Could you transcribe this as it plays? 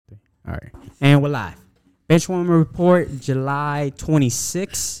All right. And we're live. Benchwarmers Report, July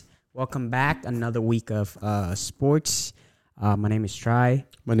 26th. Welcome back. Another week of sports. My name is Try.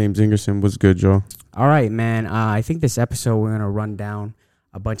 My name's Ingerson. What's good, Joe? All right, man. I think this episode we're going to run down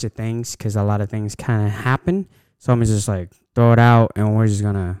a bunch of things because a lot of things kind of happen. So I'm going to just throw it out and we're just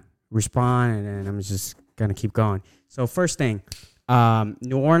going to respond and then I'm just going to keep going. So first thing,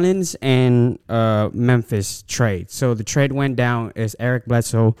 New Orleans and Memphis trade. So the trade went down is Eric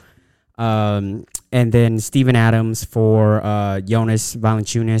Bledsoe and then Steven Adams for Jonas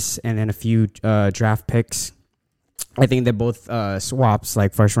Valanciunas and then a few draft picks. I think they're both swaps,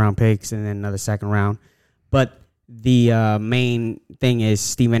 like first-round picks and then another second round. But the main thing is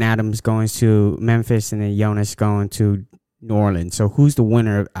Steven Adams going to Memphis and then Jonas going to New Orleans. So who's the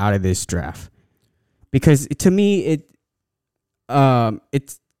winner out of this draft? Because to me, it's kind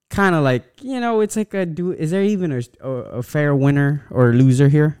of like, it's like is there even a fair winner or loser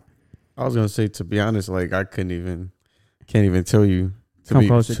here? I was gonna say, to be honest, I can't even tell you. Can't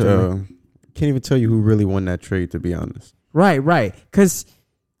even tell you who really won that trade, to be honest. Right. Because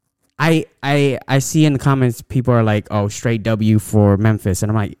I see in the comments people are like, "Oh, straight W for Memphis," and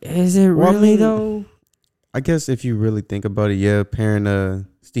I'm like, "Is it really though?" I guess if you really think about it, yeah, pairing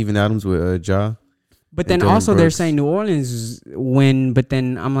Steven Adams with Ja. But then also they're saying New Orleans win. But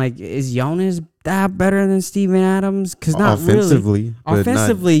then I'm like, is Jonas that better than Steven Adams? Because not offensively, really.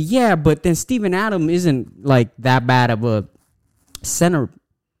 Offensively, yeah. But then Steven Adams isn't that bad of a center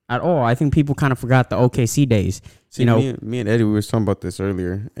at all. I think people kind of forgot the OKC days. See, me and Eddie, we were talking about this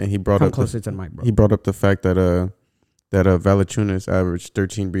earlier, and he brought up closer to the mic, bro. He brought up the fact that Valanciunas averaged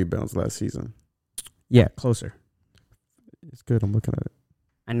 13 rebounds last season. Yeah, closer. It's good. I'm looking at it.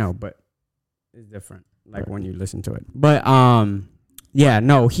 I know, but it's different. When you listen to it. But yeah,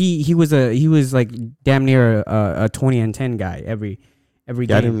 no, he was damn near a 20 and 10 guy every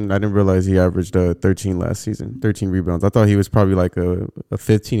game. I didn't realize he averaged 13 last season, 13 rebounds. I thought he was probably a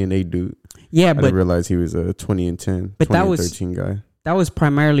 15 and 8 dude. Yeah, I didn't realize he was a 20 and 10, but 20 and 13 guy. That was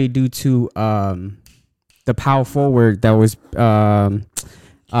primarily due to the power forward that was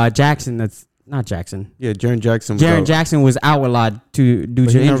Jackson. That's not Jackson. Yeah, Jaren Jackson. Jackson was out a lot due to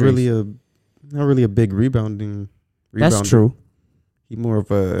injuries. Not really a big rebounder. That's true. He's more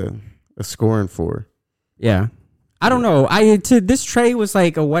of a scoring four. Yeah. I don't know. This trade was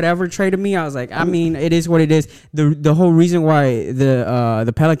like a whatever trade to me. I was like, it is what it is. The whole reason why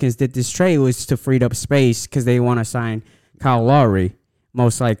the Pelicans did this trade was to free up space because they want to sign Kyle Lowry,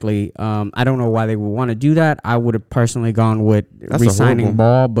 most likely. I don't know why they would want to do that. I would have personally gone with re-signing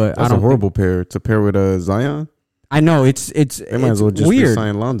Ball, but that's a horrible pair to pair with Zion. I know they might as well just weird.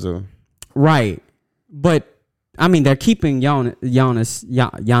 re-sign Lonzo. Right, but they're keeping Jonas.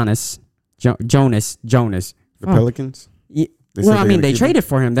 The Pelicans? They traded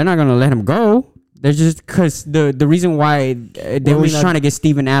for him. They're not going to let him go. They're just because the reason why they were trying to get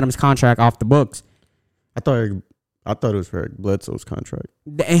Steven Adams' contract off the books. I thought it was for Eric Bledsoe's contract.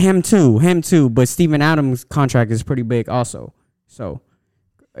 Him too. But Steven Adams' contract is pretty big also. So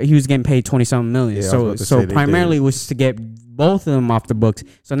he was getting paid $20-something million. Yeah, so primarily was to get both of them off the books.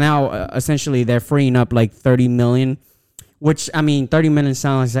 So now essentially they're freeing up $30 million. Which, $30 million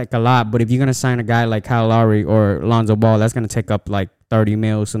sounds like a lot, but if you're going to sign a guy like Kyle Lowry or Lonzo Ball, that's going to take up $30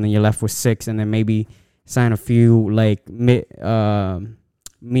 million, and then you're left with $6 million, and then maybe sign a few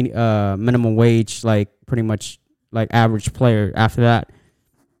minimum wage, pretty much average player after that.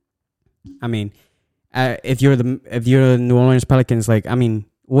 If you're the New Orleans Pelicans,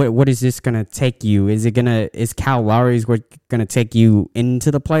 what is this going to take you? Is Kyle Lowry going to take you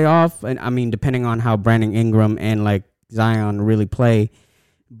into the playoff? And depending on how Brandon Ingram and Zion really play,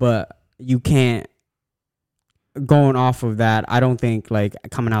 but you can't. Going off of that, I don't think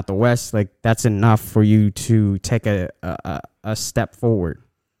coming out the West that's enough for you to take a step forward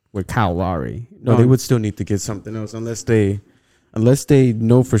with Kyle Lowry. No, they would still need to get something else unless they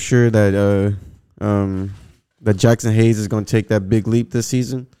know for sure that that Jackson Hayes is going to take that big leap this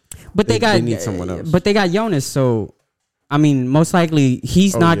season. But they need someone else. But they got Jonas, so most likely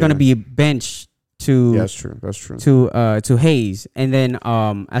he's not going to be benched. That's true. To Hayes, and then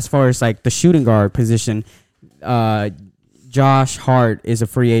as far as the shooting guard position, Josh Hart is a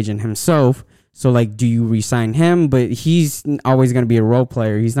free agent himself. So do you re-sign him? But he's always going to be a role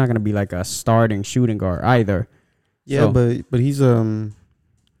player. He's not going to be a starting shooting guard either. Yeah, but he's he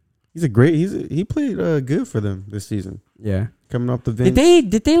played good for them this season. Yeah, coming off the bench.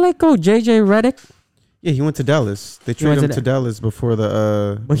 Did they let go JJ Redick? Yeah, he went to Dallas. They traded him to Dallas before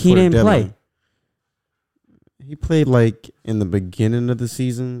the. But he didn't play. He played in the beginning of the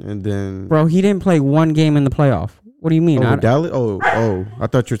season, and then he didn't play one game in the playoff. What do you mean? with Dallas? I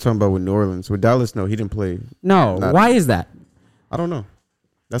thought you were talking about with New Orleans. With Dallas, no, he didn't play. No, why is that? I don't know.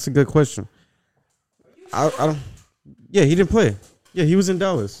 That's a good question. I don't. Yeah, he didn't play. Yeah, he was in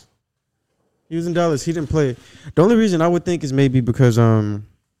Dallas. He didn't play. The only reason I would think is maybe because the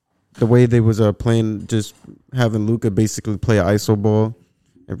way they was playing, just having Luka basically play an ISO ball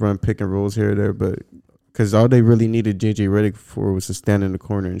and run pick and rolls here or there, but because all they really needed JJ Redick for was to stand in the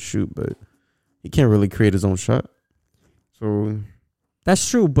corner and shoot, but he can't really create his own shot. So that's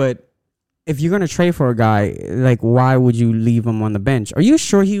true, but if you're gonna trade for a guy, like, why would you leave him on the bench? Are you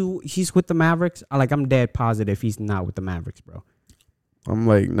sure he's with the Mavericks? I'm dead positive he's not with the Mavericks, bro. I'm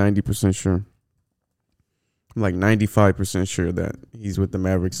like 90% sure. I'm like 95% sure that he's with the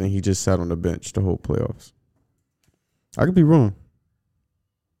Mavericks and he just sat on the bench the whole playoffs. I could be wrong.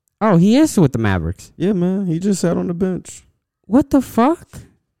 Oh, he is with the Mavericks. Yeah, man. He just sat on the bench. What the fuck?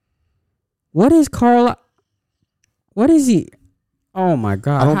 What is Carl? What is he? Oh my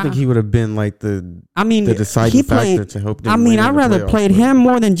God! I don't think he would have been like the deciding factor to help them. I'd rather played him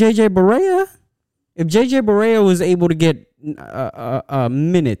more than JJ Barea. If JJ Barea was able to get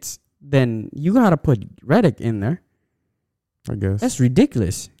minutes, then you gotta put Redick in there. I guess that's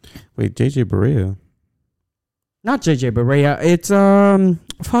ridiculous. Wait, JJ Barea? Not JJ Barea. It's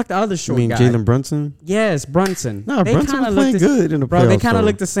fuck the other short guy. You mean Jalen Brunson? Yes, Brunson. No, Brunson was playing good in the playoffs. Bro, they kind of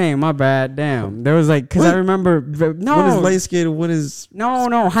looked the same. My bad. Damn. There was because I remember. No. One is light skinned, one is.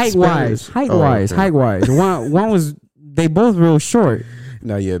 No. Height wise. One was. They both real short.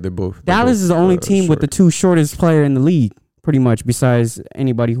 No, yeah, they're both. Dallas is the only team with the two shortest player in the league, pretty much, besides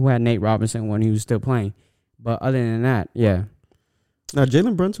anybody who had Nate Robinson when he was still playing. But other than that, yeah. Now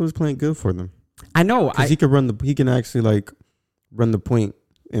Jalen Brunson was playing good for them. I know. Because he can actually run the point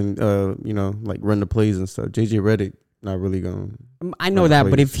and run the plays and stuff. JJ Redick not really going. I know that,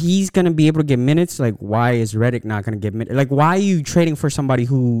 but if he's gonna be able to get minutes, why is Redick not gonna get minutes? Why are you trading for somebody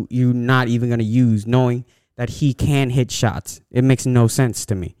who you're not even gonna use, knowing that he can hit shots? It makes no sense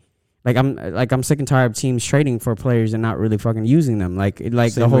to me. I'm sick and tired of teams trading for players and not really fucking using them.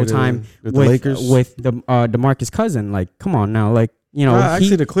 The whole time with the Lakers with the DeMarcus Cousins. Come on now,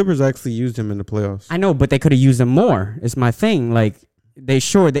 actually, the Clippers actually used him in the playoffs. I know, but they could have used him more. It's my thing. They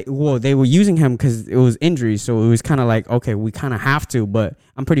were using him because it was injuries, so it was kind of okay, we kind of have to. But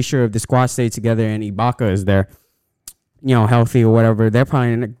I'm pretty sure if the squad stayed together and Ibaka is there, healthy or whatever, they're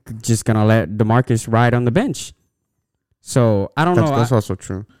probably just gonna let DeMarcus ride on the bench. So I don't know. That's also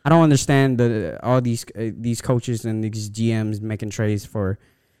true. I don't understand all these coaches and these GMs making trades for.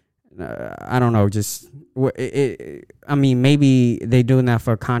 I don't know. Maybe they doing that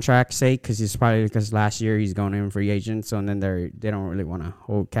for contract sake because it's probably because last year he's going in free agent, so then they don't really want to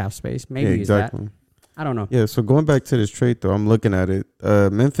hold cap space. Maybe exactly. I don't know. Yeah. So going back to this trade though, I'm looking at it.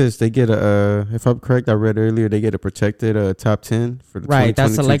 Memphis, they get if I'm correct, I read earlier they get a protected top 10 for the 2022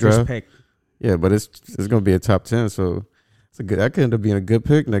 that's the Lakers draft. pick. Yeah, but it's gonna be a top 10, so that could end up being a good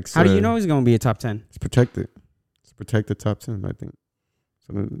pick next. How do you know he's gonna be a top 10? It's protected. It's protected top 10, I think.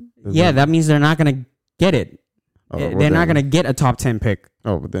 That means they're not gonna get it. They're not gonna get a top 10 pick.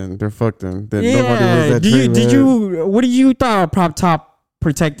 Oh, but then they're fucked. Then nobody wins that what did you thought a top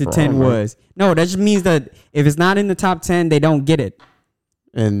protected 10 was? No, that just means that if it's not in the top 10, they don't get it.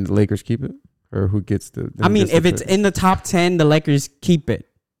 And the Lakers keep it, or who gets the? If it's in the top 10, the Lakers keep it.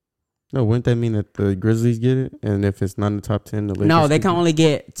 No, wouldn't that mean that the Grizzlies get it? And if it's not in the top 10, the Lakers. No, they can only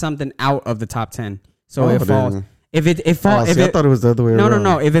get something out of the top 10. So it falls. If it I thought it was the other way around.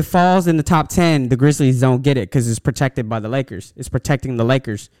 No. If it falls in the top 10, the Grizzlies don't get it because it's protected by the Lakers. It's protecting the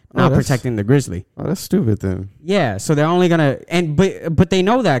Lakers, not protecting the Grizzlies. Oh, that's stupid then. Yeah, so they're only gonna but they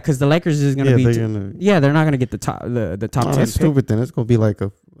know that because the Lakers is gonna be. They're not gonna get the top 10. That's stupid then. It's gonna be like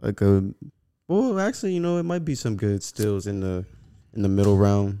a. Well, actually, it might be some good steals in the middle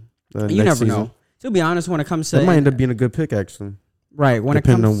round. You never know. To be honest, when it comes to it might end up being a good pick actually. Right,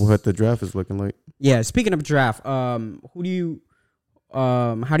 depending on what the draft is looking like. Yeah, speaking of draft, how do you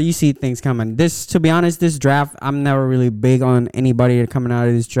see things coming? To be honest, this draft, I'm never really big on anybody coming out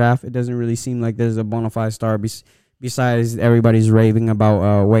of this draft. It doesn't really seem like there's a bona fide star besides everybody's raving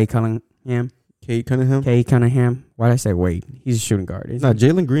about Wade Cunningham. Cade Cunningham. Why did I say Wade? He's a shooting guard.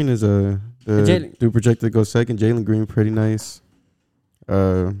 Jalen Green is the dude projected to go second. Jalen Green, pretty nice.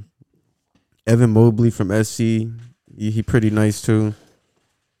 Evan Mobley from SC. He pretty nice too.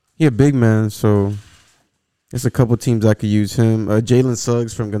 He a big man, so there's a couple teams that could use him. Jalen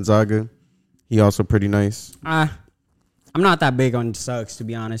Suggs from Gonzaga. He also pretty nice. I'm not that big on Suggs, to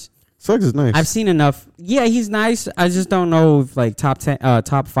be honest. Suggs is nice. I've seen enough. Yeah, he's nice. I just don't know if top 10,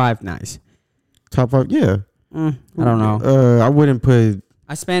 top 5 nice. Top 5, yeah. I don't know. I wouldn't put.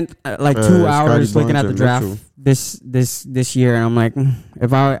 I spent 2 hours looking at the draft this year, and I'm like,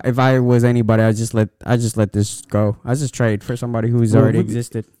 if I was anybody, I just let this go. I just trade for somebody who's already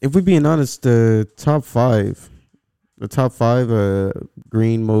existed. If we're being honest, the top five,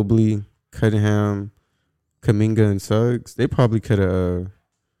 Green, Mobley, Cunningham, Kuminga, and Suggs, they probably could have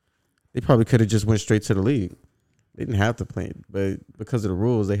just went straight to the league. They didn't have to play, but because of the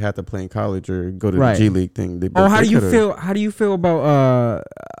rules, they had to play in college or go to the G League thing. How do you feel? How do you feel about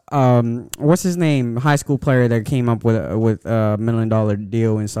what's his name? High school player that came up with $1 million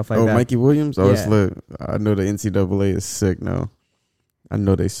deal and stuff like that. Oh, Mikey Williams. Oh, it's lit. I know the NCAA is sick now. I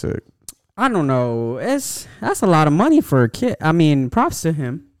know they sick. I don't know. That's a lot of money for a kid. I mean, props to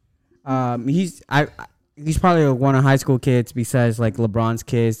him. He's probably one of high school kids besides like LeBron's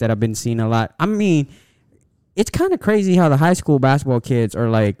kids that I've been seeing a lot. I mean, it's kind of crazy how the high school basketball kids are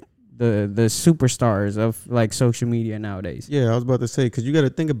like the superstars of like social media nowadays. Yeah, I was about to say, because you got to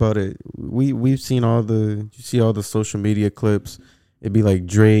think about it. We've seen all the social media clips. It'd be like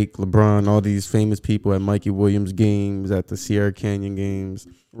Drake, LeBron, all these famous people at Mikey Williams games, at the Sierra Canyon games.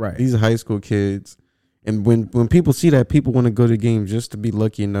 Right. These are high school kids. And when people see that, people want to go to games just to be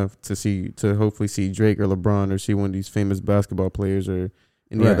lucky enough to hopefully see Drake or LeBron or see one of these famous basketball players or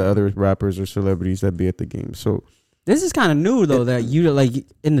any of the other rappers or celebrities that be at the game. So this is kind of new though, that you like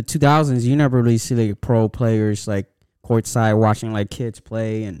in the 2000s, you never really see like pro players like courtside watching like kids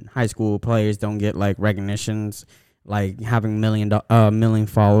play, and high school players don't get like recognitions, like having million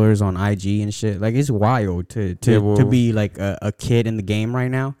followers on IG and shit. Like it's wild to be like a kid in the game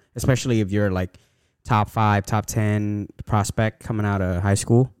right now, especially if you're like top 5, top 10 prospect coming out of high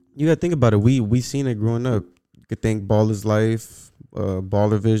school. You gotta think about it. We seen it growing up. You could think Ball is Life,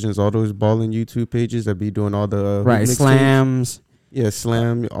 Baller Visions, all those balling YouTube pages that be doing all the slams. Yeah,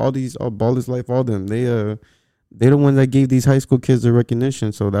 Slam, all Ball is Life, all them. They're the ones that gave these high school kids the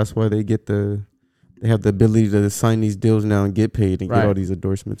recognition, so that's why they have the ability to sign these deals now and get paid and get all these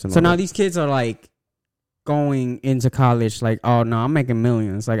endorsements and so all now that. These kids are like going into college like, oh no, I'm making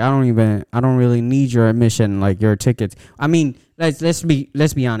millions. Like I don't really need your admission, like your tickets. I mean, let's be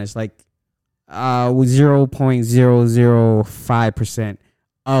honest, like 0.005%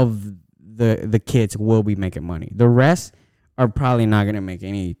 of the kids will be making money. The rest are probably not gonna make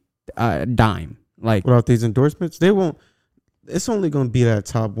any dime. Like without these endorsements, they won't. It's only gonna be that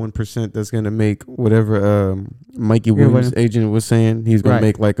top 1% that's gonna make whatever Mikey Williams' agent was saying. He's gonna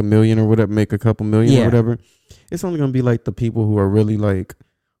make like $1 million or whatever, make a couple million or whatever. It's only gonna be like the people who are really like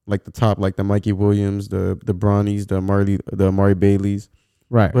the top, like the Mikey Williams, the Bronnies, the Amari Baileys.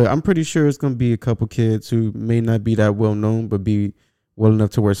 Right. But I'm pretty sure it's going to be a couple kids who may not be that well known, but be well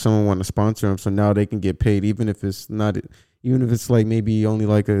enough to where someone want to sponsor them. So now they can get paid, even if it's like maybe only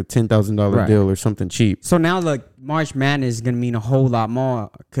like a $10,000 deal or something cheap. So now like March Madness is going to mean a whole lot more,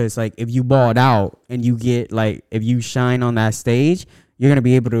 because like if you balled out and you get like, if you shine on that stage, you're going to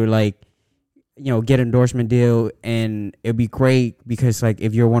be able to like, get endorsement deal, and it'd be great because like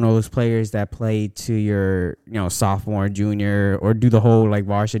if you're one of those players that play to your sophomore, junior, or do the whole like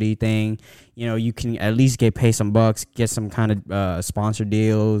varsity thing, you can at least get paid some bucks, get some kind of sponsor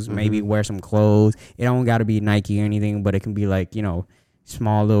deals, maybe wear some clothes. It don't got to be Nike or anything, but it can be like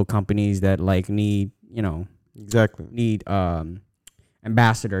small little companies that like need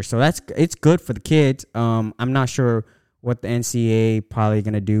ambassadors. So it's good for the kids. I'm not sure what the NCAA probably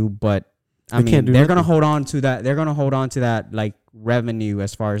gonna do, but I mean, they're going to hold on to that. They're going to hold on to that, like, revenue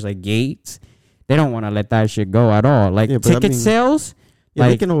as far as, like, gates. They don't want to let that shit go at all. Like, ticket sales, like,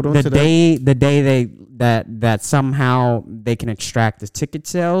 they can hold on to the day that somehow they can extract the ticket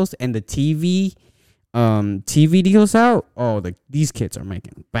sales and the TV deals out, these kids are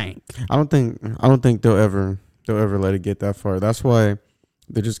making bank. I don't think they'll ever let it get that far. That's why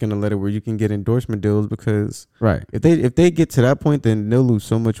they're just gonna let it where you can get endorsement deals, because if they get to that point, then they'll lose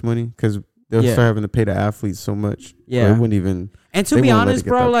so much money because they'll start having to pay the athletes so much. Yeah, it wouldn't even. And to be honest,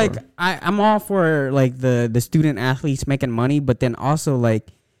 bro, like I'm all for like the student athletes making money, but then also like,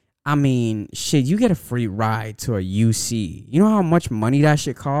 I mean, shit, you get a free ride to a UC. You know how much money that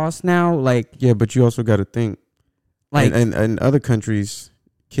shit costs now? Like, yeah, but you also got to think, like, and other countries,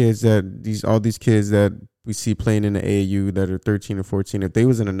 all these kids that we see playing in the AAU that are 13 or 14, if they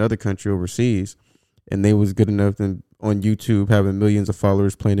was in another country overseas and they was good enough and on YouTube having millions of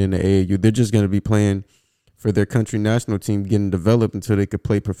followers playing in the AAU, they're just going to be playing for their country national team, getting developed until they could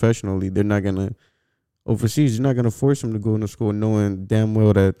play professionally. They're not going to overseas. You're not going to force them to go into school knowing damn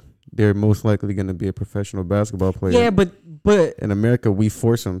well that they're most likely going to be a professional basketball player. Yeah, but in America, we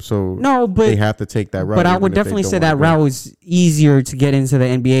force them, so but they have to take that route. But I would definitely say that route is easier to get into the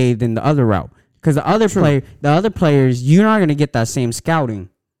NBA than the other route, because the other players, you're not going to get that same scouting.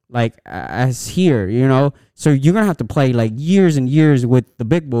 like as here, you know. So you're gonna have to play like years and years with the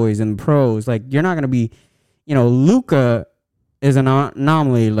big boys and pros. Like you're not gonna be, you know, Luka is an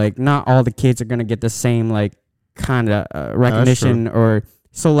anomaly. Like not all the kids are gonna get the same like kind of recognition or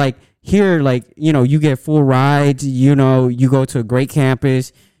so like here, like, you know, you get full rides, you know, you go to a great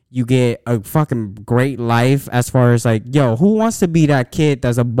campus, you get a fucking great life as far as like, yo, who wants to be that kid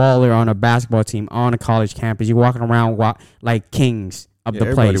that's a baller on a basketball team on a college campus? You're walking around like kings of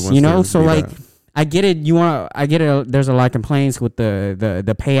the place, you know? So like, I get it. I get it. There's a lot of complaints with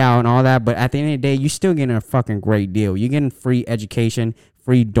the payout and all that, but at the end of the day, you still getting a fucking great deal. You're getting free education,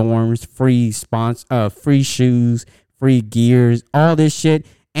 free dorms, free shoes, free gears, all this shit.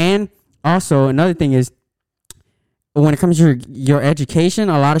 And also another thing is, when it comes to your education,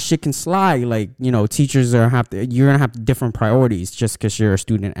 a lot of shit can slide. Like, you know, teachers you're gonna have different priorities just because you're a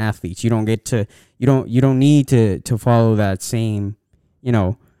student athlete. You don't need to follow that same, you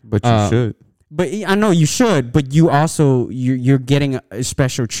know. But you should. But I know you should. But you also you're getting a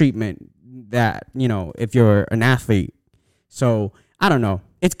special treatment that, you know, if you're an athlete. So I don't know.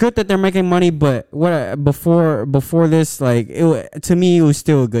 It's good that they're making money, but before this, like to me, it was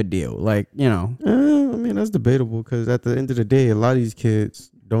still a good deal. Like, you know, I mean, that's debatable because at the end of the day, a lot of these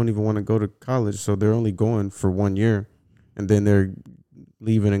kids don't even want to go to college, so they're only going for 1 year, and then they're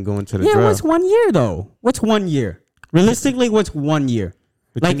leaving and going to the draft. What's 1 year though? What's 1 year? Realistically, what's 1 year?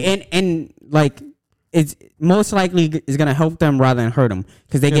 But like and like it's most likely is gonna help them rather than hurt them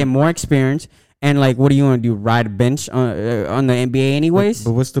because they get more experience. And like, what do you want to do? Ride a bench on the NBA anyways?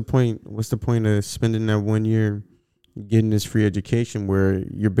 But what's the point? What's the point of spending that 1 year getting this free education where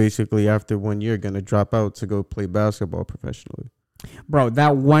you're basically after 1 year gonna drop out to go play basketball professionally? Bro,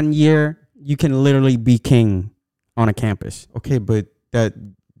 that 1 year you can literally be king on a campus. Okay, but that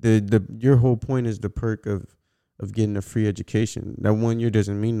your whole point is the perk of getting a free education. That 1 year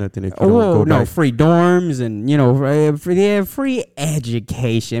doesn't mean nothing if you don't go back. Free dorms and, you know, free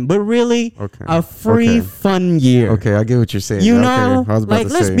education, but really a free fun year. Okay, I get what you're saying. You know, I was about like,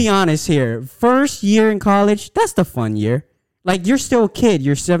 to let's say. be honest here. First year in college, that's the fun year. Like, you're still a kid.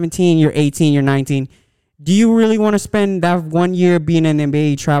 You're 17, you're 18, you're 19. Do you really want to spend that 1 year being in the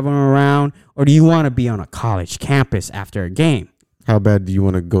NBA, traveling around, or do you want to be on a college campus after a game? How bad do you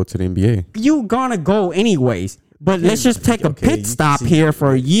want to go to the NBA? You gonna go anyways. But let's just take a pit stop here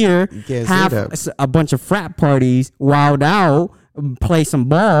for a year, have a bunch of frat parties, wild out, play some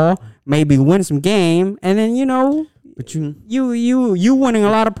ball, maybe win some game, and then, you know, but you winning a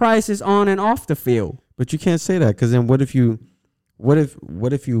lot of prizes on and off the field. But you can't say that because then what if you're a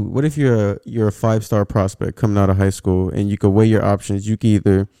 5-star prospect coming out of high school and you could weigh your options? You could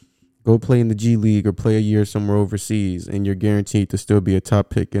either go play in the G League or play a year somewhere overseas and you're guaranteed to still be a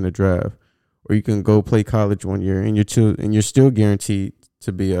top pick in a draft. Or you can go play college 1 year and you're still guaranteed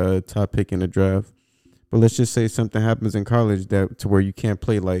to be a top pick in the draft. But let's just say something happens in college to where you can't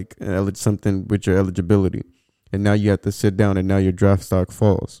play like something with your eligibility, and now you have to sit down and now your draft stock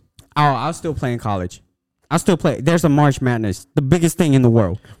falls. Oh, I'll still play in college. I'll still play. There's a March Madness, the biggest thing in the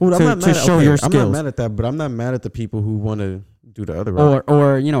world. Well, to show your skills. I'm not mad at that, but I'm not mad at the people who want to do the other route.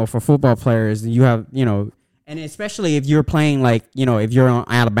 Or you know, for football players, you have, you know. And especially if you're playing, like, you know, if you're on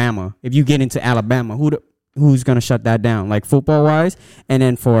Alabama, if you get into Alabama, who's going to shut that down, like, football-wise? And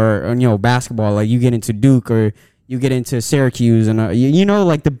then for, you know, basketball, like, you get into Duke or you get into Syracuse and, you know,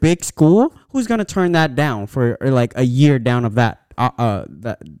 like, the big school, who's going to turn that down for, like, a year down of that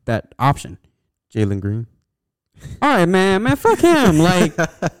option? Jalen Green. All right, man, fuck him. Like,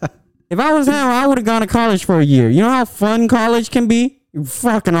 if I was him, I would have gone to college for a year. You know how fun college can be?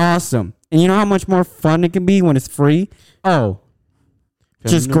 Fucking awesome. And you know how much more fun it can be when it's free? Oh,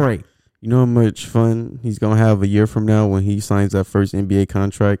 just great. You know how much fun he's going to have a year from now when he signs that first NBA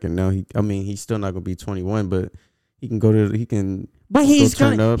contract? And now he's still not going to be 21, but he can go to, But he's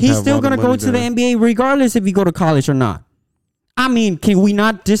still going to go to the NBA regardless if he go to college or not. I mean, can we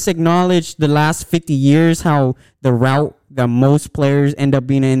not just acknowledge the last 50 years how the route that most players end up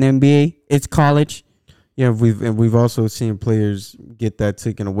being in the NBA? It's college. Yeah, we've also seen players get that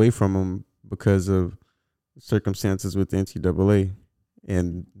taken away from them because of circumstances with the NCAA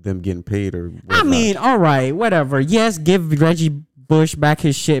and them getting paid or whatnot. I mean, all right, whatever. Yes, give Reggie Bush back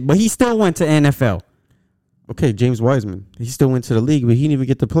his shit, but he still went to NFL. Okay, James Wiseman. He still went to the league, but he didn't even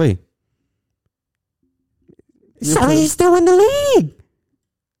get to play. So he's still in the league.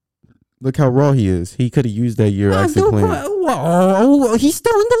 Look how raw he is. He could have used that year actually playing. Whoa, he's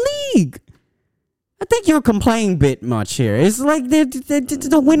still in the league. I think you're complaining a bit much here. It's like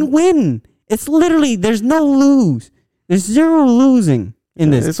the win-win. It's literally, there's no lose. There's zero losing.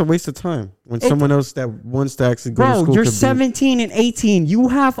 in this. It's a waste of time when someone else that wants to actually go to school. Bro, you're 17 and 18. You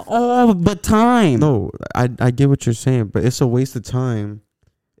have all the time. No, I get what you're saying, but it's a waste of time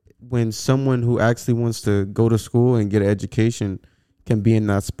when someone who actually wants to go to school and get an education can be in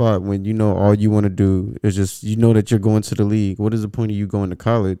that spot when you know all you want to do is just, you know that you're going to the league. What is the point of you going to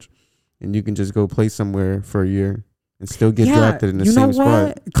college and you can just go play somewhere for a year and still get drafted in the same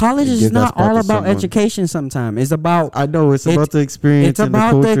spot? College is not all about education sometimes. It's about... I know, it's about the experience. It's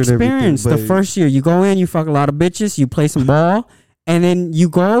about the experience. The first year, you go in, you fuck a lot of bitches, you play some ball, and then you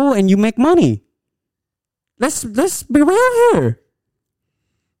go and you make money. Let's be real here.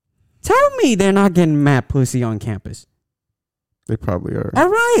 Tell me they're not getting mad pussy on campus. They probably are. All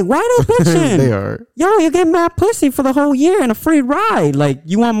right, why they bitching? They are. Yo, you get mad pussy for the whole year and a free ride. Like,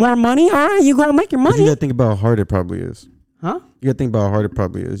 you want more money? All right, you gonna make your money. But you gotta think about how hard it probably is. Huh? You gotta think about how hard it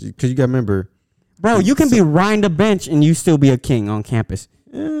probably is. Because you gotta remember. Bro, you can be riding the bench and you still be a king on campus.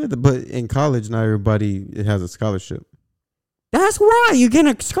 Yeah, but in college, not everybody has a scholarship. That's why you get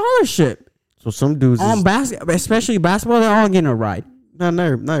a scholarship. So some dudes especially basketball, they're all getting a ride. Not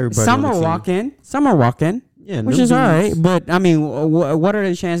everybody. Some are walk-in. Some are walk-in. Yeah, which is all right. But, I mean, what are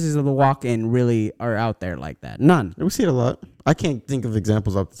the chances of the walk-in really are out there like that? None. We see it a lot. I can't think of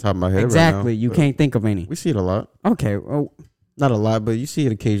examples off the top of my head exactly. right now. You can't think of any. We see it a lot. Okay. Well, not a lot, but you see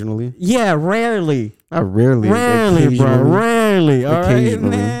it occasionally. Yeah, rarely. Not rarely. Rarely, bro. Rarely. All right,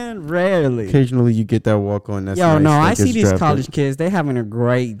 Occasionally. man. Rarely. Occasionally you get that walk-on. That's Yo, nice. no, That I see gets these drafted. college kids. They having a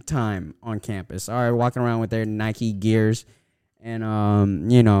great time on campus. All right, walking around with their Nike gears.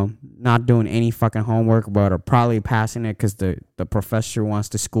 And, you know, not doing any fucking homework, but are probably passing it because the professor wants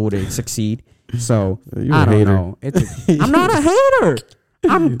the school to succeed. So, I don't know. I'm not a hater.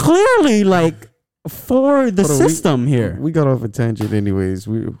 I'm clearly, like, for the system here. We got off a tangent anyways.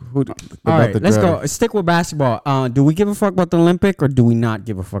 All right, let's go. Stick with basketball. Do we give a fuck about the Olympic or do we not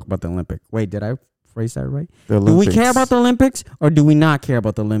give a fuck about the Olympic? Wait, did I phrase that right? Do we care about the Olympics or do we not care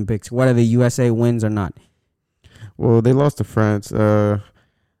about the Olympics, whether the USA wins or not? Well, they lost to France.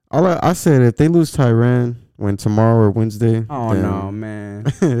 I said if they lose Tehran tomorrow or Wednesday. Oh no, man.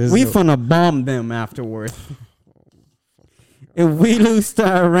 We finna bomb them afterwards. If we lose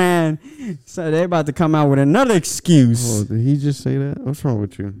Tehran, so they're about to come out with another excuse. Oh, did he just say that? What's wrong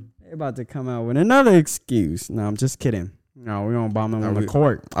with you? They're about to come out with another excuse. No, I'm just kidding. No, we're gonna bomb them on the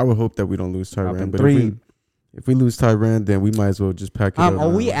court. I would hope that we don't lose Tehran. But if we lose Tehran, then we might as well just pack it up. Are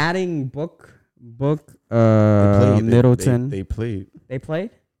we adding Book Middleton? They played. They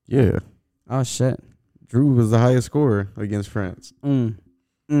played? Yeah. Oh shit. Drew was the highest scorer against France. And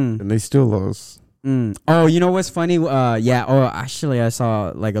they still lost. Oh, you know what's funny? Yeah. Oh, actually, I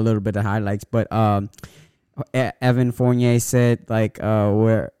saw like a little bit of highlights, but Evan Fournier said like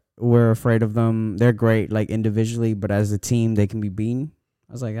we're afraid of them. They're great like individually, but as a team, they can be beaten.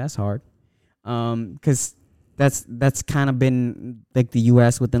 I was like, that's hard. Because that's kind of been like the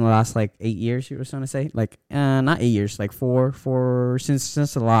U.S. within the last like 8 years. You were trying to say like not 8 years, like four since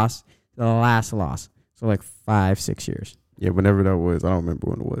the last loss. So like 5-6 years. Yeah, whenever that was, I don't remember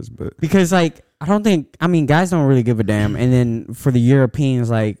when it was, but because like guys don't really give a damn, and then for the Europeans,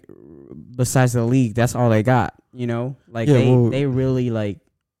 like besides the league, that's all they got. You know, like they really like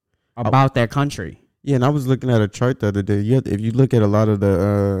about their country. Yeah, and I was looking at a chart the other day. If you look at a lot of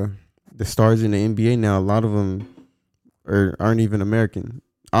the stars in the NBA now, a lot of them aren't even American.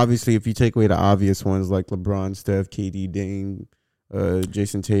 Obviously, if you take away the obvious ones like LeBron, Steph, KD, Dame,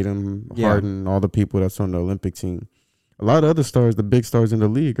 Jason Tatum, Harden, all the people that's on the Olympic team. A lot of other stars, the big stars in the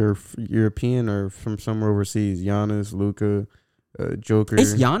league, are European or from somewhere overseas. Giannis, Luka, Joker.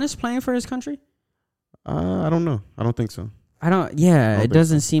 Is Giannis playing for his country? I don't know. I don't think so. It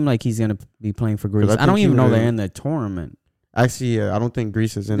doesn't seem like he's going to be playing for Greece. I don't even know they're in the tournament. Actually, I don't think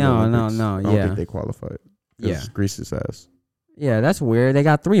Greece is in the Olympics. No. I don't think they qualified. Yeah. Greece is ass. Yeah, that's weird. They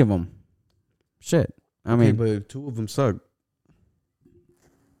got 3 of them. Shit. I mean, but 2 of them suck.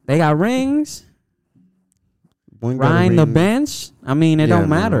 They got rings. Riding the bench. I mean, it don't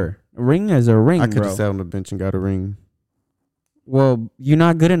matter. A ring is a ring, I could have sat on the bench and got a ring. Well, you're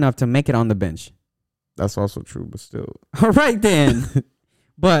not good enough to make it on the bench. That's also true, but still. All right then.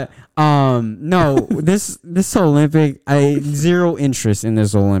 But no, this Olympic, zero interest in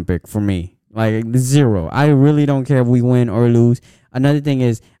this Olympic for me. Like 0. I really don't care if we win or lose. Another thing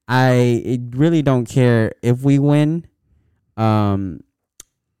is I really don't care if we win.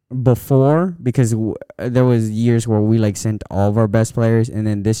 Before, because there was years where we like sent all of our best players, and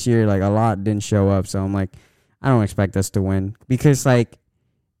then this year like a lot didn't show up, so I'm like, I don't expect us to win, because like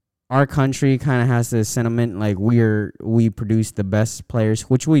our country kind of has this sentiment like we produce the best players,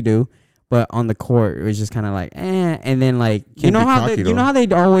 which we do, but on the court it was just kind of like and then like Can't be cocky, you know how they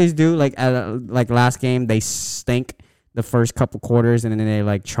always do like like last game they stink the first couple quarters and then they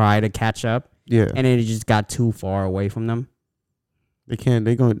like try to catch up Yeah. and then it just got too far away from them. You can't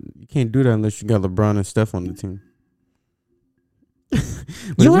do that unless you got LeBron and Steph on the team.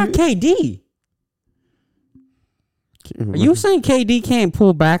 You have KD. Are you saying KD can't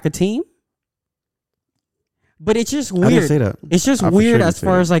pull back a team? But it's just weird. I didn't say that. It's just I for weird sure as didn't say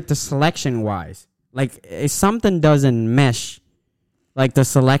far that. as like the selection wise. Like if something doesn't mesh, like the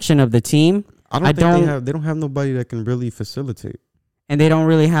selection of the team, I don't think they don't have nobody that can really facilitate. and they don't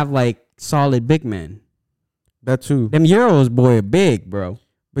really have like solid big men. That too. Them Euros boy are big, bro.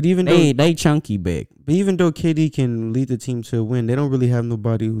 But even They chunky big. though KD can lead the team to a win, they don't really have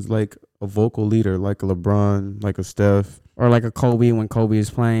nobody who's like a vocal leader, like a LeBron, like a Steph, Or like a Kobe when Kobe is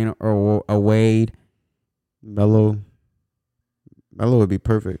playing, or a Wade. Melo. Melo would be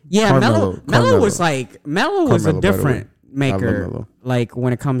perfect. Yeah, Melo was a Carmelo, by the different I love maker. Melo. Like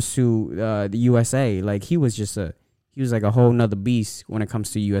when it comes to the USA, like he was like a whole nother beast when it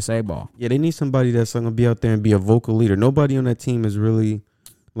comes to USA ball. Yeah, they need somebody that's gonna be out there and be a vocal leader. Nobody on that team is really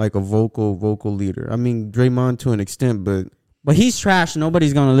like a vocal leader. I mean, Draymond to an extent, but he's trash.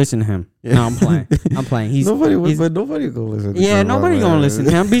 Nobody's gonna listen to him. Yeah. No, I'm playing. nobody gonna listen. To him, nobody man. gonna listen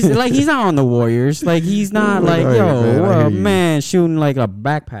to him. He's not on the Warriors. Like he's not like man shooting like a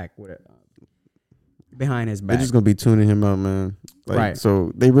backpack with it behind his back. They're just gonna be tuning him out, man. Like, Right.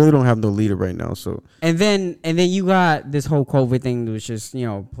 So they really don't have no leader right now. So And then you got this whole COVID thing, which is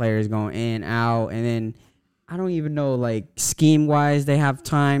players going in, out, and then I don't even know like scheme wise they have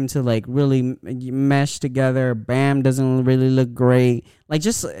time to like really mesh together. Bam doesn't really look great. Like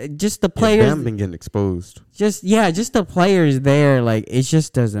just the players, Bam been getting exposed. just the players there. Like it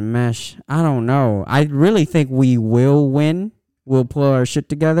just doesn't mesh. I don't know. I really think we will win. We'll pull our shit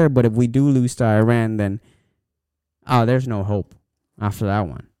together. But if we do lose to Iran, then there's no hope after that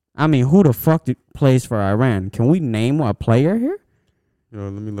one. I mean, who the fuck plays for Iran? Can we name a player here?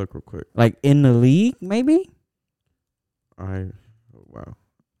 Let me look real quick. Like in the league, maybe? Wow.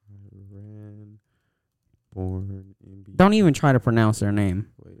 Iran born NBA Don't even try to pronounce their name.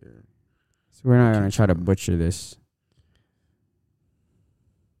 player. So we're not going to try to butcher this.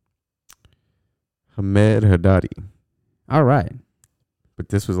 Hamed Haddadi. All right. But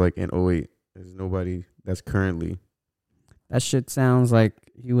this was like in 08. There's nobody that's currently. That shit sounds like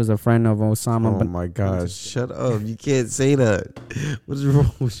he was a friend of Osama. Oh But my gosh. Shut up. You can't say that. What is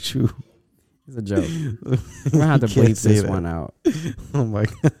wrong with you? it's a joke. We're going to have to You can't bleep say this that. one out. Oh my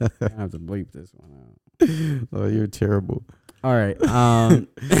God. We're going to have to bleep this one out. Oh, you're terrible. All right.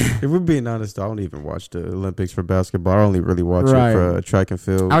 If we're being honest, I don't even watch the Olympics for basketball. I only really watch Right. it for track and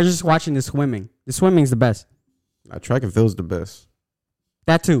field. I was just watching the swimming. The swimming's the best. Track and field's the best.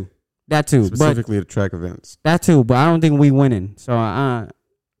 That too. But Specifically the track events. that too. But I don't think we winning. So at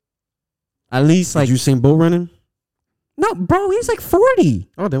least like Did you seen Bull running? no, bro. He's like 40.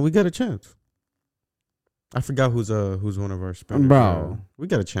 Oh, then we got a chance. I forgot who's one of our spinners. Bro. We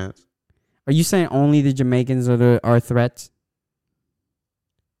got a chance. Are you saying only the Jamaicans are threats?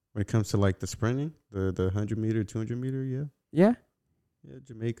 When it comes to like the sprinting, the 100 meter, 200 meter, yeah. Yeah. Yeah,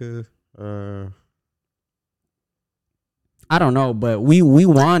 Jamaica. I don't know, but we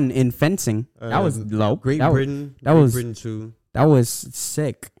won in fencing. That was low. Great That was- Britain. that Great was- Britain too. That was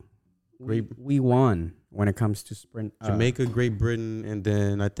sick. Great We won when it comes to sprint. Jamaica, Great Britain, and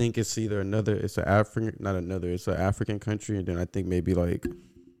then I think it's either it's an African country, and then I think maybe like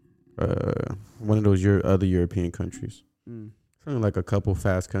one of those other European countries. Something like a couple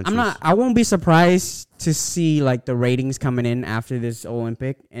fast countries. I won't be surprised to see like the ratings coming in after this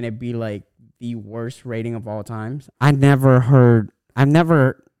Olympic and it be like the worst rating of all times. I've never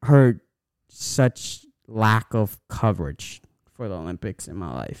heard such lack of coverage for the Olympics in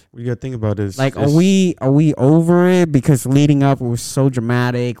my life. What you got to think about is Like, are we over it? Because leading up it was so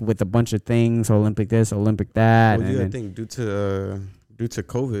dramatic with a bunch of things, Olympic this, Olympic that. Well, you got to and think due to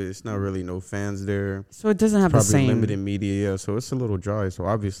COVID, it's not really no fans there. so it doesn't have Probably the same. limited media, yeah. So it's a little dry. So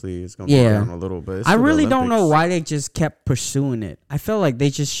obviously it's gonna be Yeah. down a little bit. It's I still the really don't know Olympics. why they just kept pursuing it. I feel like they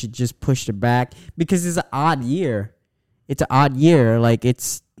should just push it back because it's an odd year. It's an odd year. Like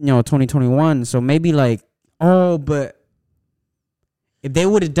it's 2021. So maybe like but if they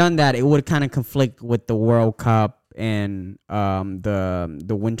would have done that, it would kind of conflict with the World Cup and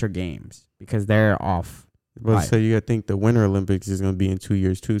the Winter Games because they're off. But Right. so you got to think the Winter Olympics is gonna be in 2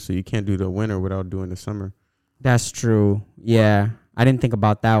 years too. So you can't do the winter without doing the summer. That's true. Yeah. I didn't think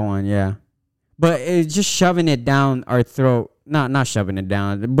about that one. Yeah. But it's just shoving it down our throat. Not shoving it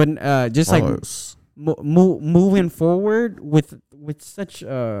down, but just like moving forward with such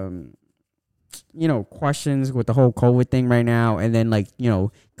questions with the whole COVID thing right now, and then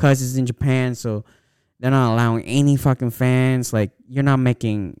cuz it's in Japan, so they're not allowing any fucking fans. Like, you're not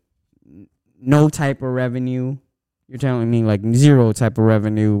making no type of revenue. You're telling me like zero type of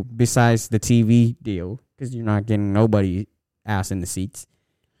revenue besides the TV deal, because you're not getting nobody ass in the seats.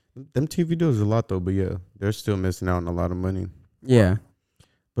 Them TV deals are a lot though, but yeah, they're still missing out on a lot of money. Yeah.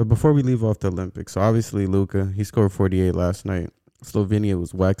 But before we leave off the Olympics, so obviously Luka, he scored 48 last night. Slovenia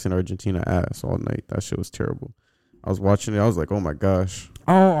was waxing Argentina ass all night. That shit was terrible. I was watching it. I was like, oh my gosh.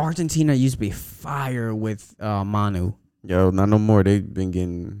 Oh, Argentina used to be fire with Manu. Yo, not no more. They've been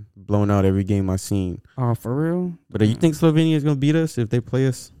getting blown out every game I've seen. Oh, for real? But you think Slovenia is going to beat us if they play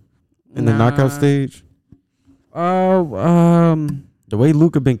us in the knockout stage? The way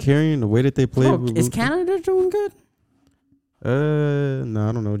Luka been carrying, the way that they play. Is Canada doing good? No,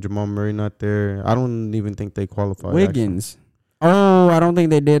 I don't know. Jamal Murray not there. I don't even think they qualified. Wiggins. Actually. Oh, I don't think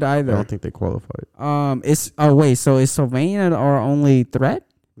they did either. I don't think they qualified. So is Slovenia our only threat?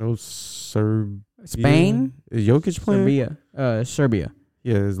 No, Serbia. Spain? Is Jokic playing? Serbia.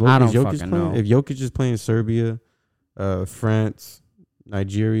 Yeah, is Jokic playing? know. If Jokic is playing Serbia, France,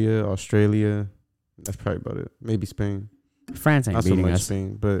 Nigeria, Australia, that's probably about it. Maybe Spain. France ain't not beating so much us.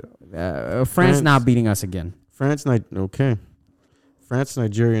 Spain, but France not beating us again. France,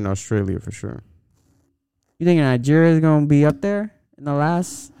 Nigeria, and Australia for sure. You think Nigeria is gonna be up there in the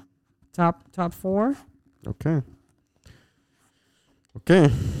last top 4? Okay.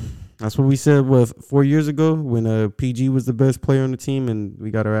 That's what we said 4 years ago when PG was the best player on the team and we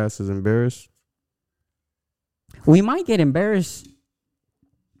got our asses embarrassed. We might get embarrassed.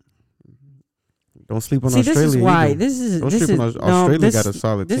 Don't sleep on Australia. This is why. Australia got a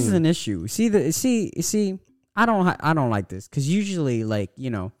solid team. This is an issue. See. I don't like this because usually,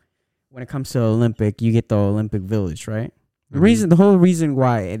 when it comes to Olympic, you get the Olympic Village, right? The whole reason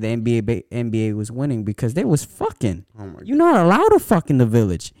why the NBA was winning because they was fucking. You're not allowed to fuck in the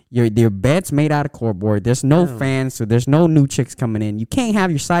Village. Your bed's made out of cardboard. There's no fans, so there's no new chicks coming in. You can't have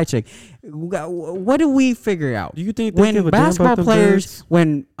your side chick. What do we figure out? Do you think when basketball players,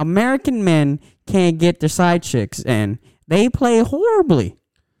 when American men can't get their side chicks in, they play horribly?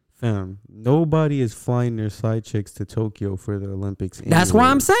 Fam, nobody is flying their side chicks to Tokyo for the Olympics. That's why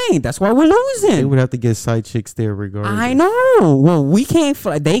I'm saying. That's why we're losing. They would have to get side chicks there regardless. I know. Well, we can't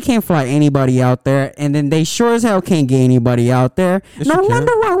fly. They can't fly anybody out there, and then they sure as hell can't get anybody out there. Yes, no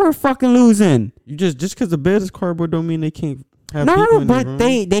wonder why we're fucking losing. You just because the bed is cardboard don't mean they can't have. No, but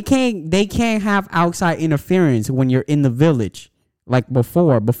they can't have outside interference when you're in the Village. Like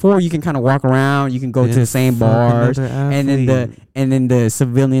before you can kind of walk around, you can go to the same bars, and then the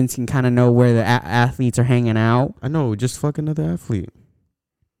civilians can kind of know where the athletes are hanging out. I know, just fuck another athlete.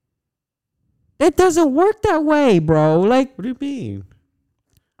 It doesn't work that way, bro. Like, what do you mean?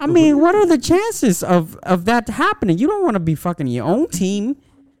 I mean, what are the chances of that happening? You don't want to be fucking your own team.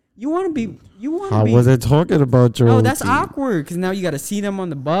 You want to be. How was I talking about your own team? That's awkward because now you got to see them on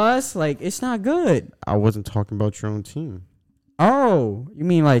the bus. Like, it's not good. I wasn't talking about your own team. Oh, you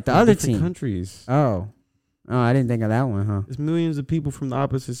mean like the other team? Countries. Oh, I didn't think of that one, huh? There's millions of people from the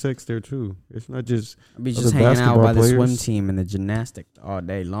opposite sex there too. It's not just. I'll be just hanging out by the swim team and the gymnastic all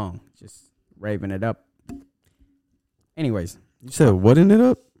day long, just raving it up. Anyways, you said whatting it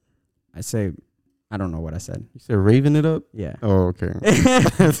up? I say, I don't know what I said. You said raving it up? Yeah. Oh, okay.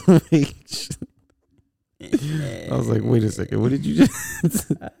 I was like, wait a second. What did you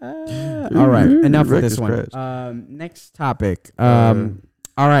just? All right. Enough of this one. Next topic. All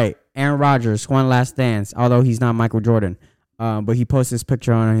right. Aaron Rodgers, one last dance, although he's not Michael Jordan. But he posted this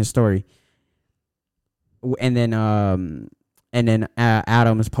picture on his story. And then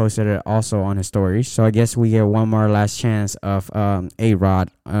Adams posted it also on his story. So I guess we get one more last chance of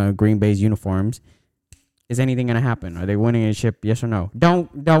A-Rod, Green Bay's uniforms. Is anything gonna happen? Are they winning a chip? Yes or no?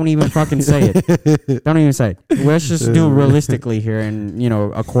 Don't even fucking say it. Don't even say it. Let's just do realistically here, and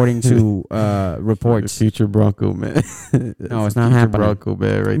according to reports. Future Bronco man. No, it's not happening. Bronco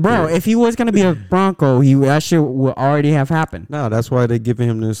man, right bro. there. If he was gonna be a Bronco, that shit would already have happened. No, that's why they giving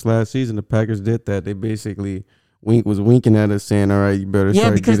him this last season. The Packers did that. They basically was winking at us, saying, "All right, you better."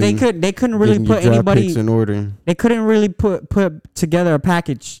 Yeah, because they couldn't really put anybody in order. They couldn't really put together a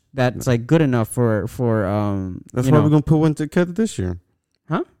package that's like good enough for. That's why we're gonna put one together this year.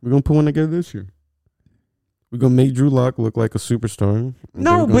 Huh? We're gonna put one together this year. We're gonna make Drew Lock look like a superstar.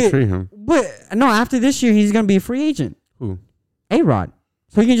 No, but after this year, he's gonna be a free agent. Who? A-Rod.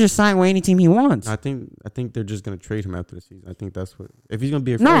 So he can just sign with any team he wants. I think they're just gonna trade him after the season. I think that's what. If he's gonna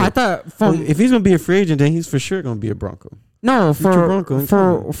be a free agent, I thought if he's gonna be a free agent, then he's for sure gonna be a Bronco. No,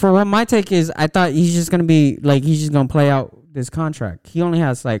 for what my take is, I thought he's just gonna be like he's just gonna play out this contract. He only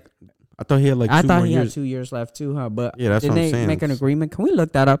has like I thought he had like I 2 thought more he years. had 2 years left too, huh? But Yeah, that's did what I'm they saying. make an agreement? Can we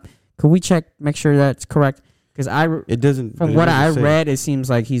look that up? Can we make sure that's correct? Because It doesn't. from it what doesn't I say. read, it seems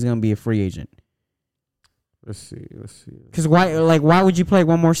like he's gonna be a free agent. Let's see. Because why would you play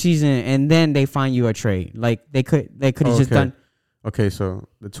one more season and then they find you a trade? Like they could have just done. Okay, so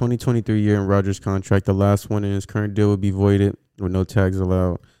the 2023 year in Rodgers' contract, the last one in his current deal, will be voided with no tags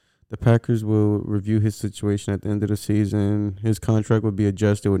allowed. The Packers will review his situation at the end of the season. His contract will be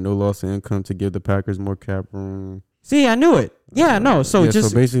adjusted with no loss of income to give the Packers more cap room. See, I knew it. Yeah, no. So yeah, just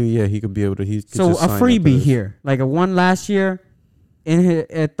so basically, he could be able to. so a freebie here, like a one last year,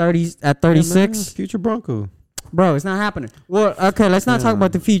 at 36. Future Bronco. Bro, it's not happening. Well, okay, let's not talk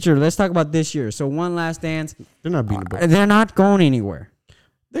about the future. Let's talk about this year. So one last dance. They're not beating the Bucs. They're not going anywhere.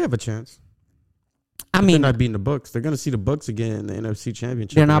 They have a chance. I mean, they're not beating the Bucs. They're gonna see the Bucs again in the NFC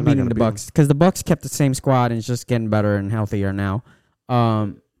Championship. They're not beating the Bucs because the Bucs kept the same squad and it's just getting better and healthier now.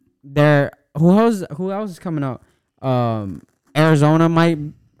 Who else is coming up? Arizona might.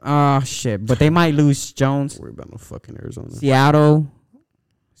 Shit, but they might lose Jones. Don't worry about no fucking Arizona.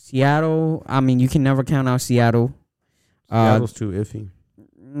 Seattle. I mean, you can never count out Seattle. Seattle's too iffy.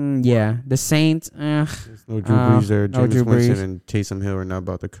 Yeah, the Saints. There's no Drew Brees there. No Jameis Drew Winston Brees. and Taysom Hill are not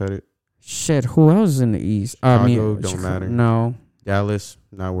about to cut it. Shit, who else is in the East? Chicago don't matter. No. Dallas,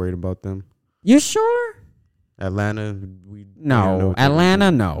 not worried about them. You sure? Atlanta, no.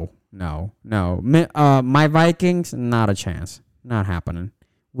 Atlanta, no. My Vikings, not a chance. Not happening.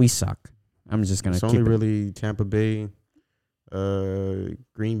 We suck. I'm just gonna. It's keep only it. really Tampa Bay,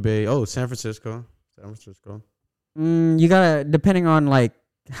 Green Bay. Oh, San Francisco. You gotta depending on like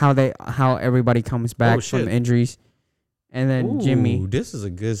how everybody comes back from injuries, and then Jimmy. This is a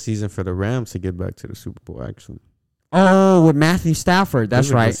good season for the Rams to get back to the Super Bowl. Actually. Oh, with Matthew Stafford.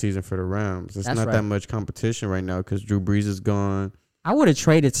 That's right. Good season for the Rams. It's not that much competition right now because Drew Brees is gone. I would have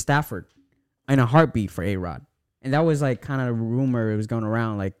traded Stafford in a heartbeat for A-Rod. And that was like kind of a rumor it was going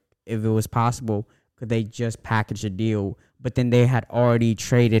around. Like if it was possible, could they just package a deal? But then they had already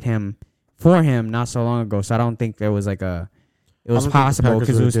traded him for him not so long ago. So I don't think there was like it was possible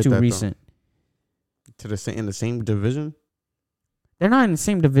because it was too recent. In the same division? They're not in the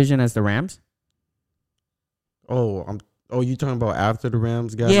same division as the Rams. Oh, you talking about after the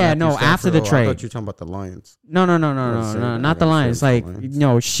Rams got? Yeah, no, after the trade. I thought you were talking about the Lions. No, not the Lions. Like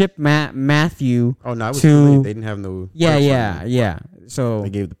ship Matthew. Oh no, they didn't have no. Yeah. So they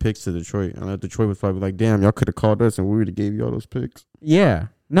gave the picks to Detroit, and Detroit was probably like, "Damn, y'all could have called us, and we would have gave you all those picks." Yeah,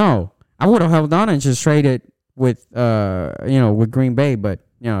 no, I would have held on and just traded with with Green Bay, but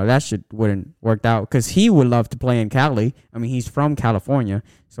that shit wouldn't worked out because he would love to play in Cali. I mean, he's from California,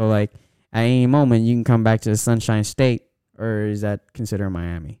 so like at any moment you can come back to the Sunshine State. Or is that considered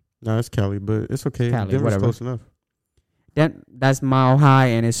Miami? No, it's Cali, but it's okay. Cali, Denver's whatever. close enough. That's mile high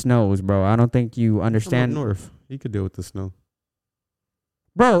and it snows, bro. I don't think you understand. North, he could deal with the snow.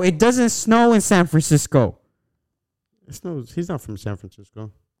 Bro, it doesn't snow in San Francisco. It snows. He's not from San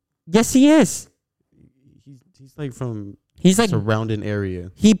Francisco. Yes, he is. He's like from surrounding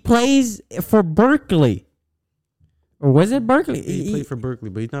area. He plays for Berkeley. Or was it Berkeley? He played for Berkeley,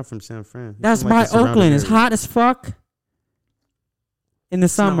 but he's not from San Fran. That's by Oakland. It's hot as fuck in the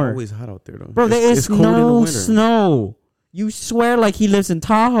summer. It's always hot out there, though. Bro, there is no snow. You swear like he lives in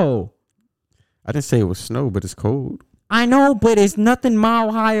Tahoe. I didn't say it was snow, but it's cold. I know, but it's nothing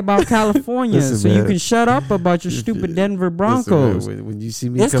mile high about California. Listen, you can shut up about your stupid Denver Broncos. Listen, when you see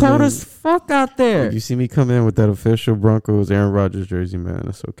me it's cold as fuck out there. When you see me come in with that official Broncos Aaron Rodgers jersey, man,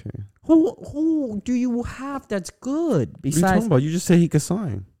 that's okay. Who do you have that's good? Besides, what are you talking about? You just said he could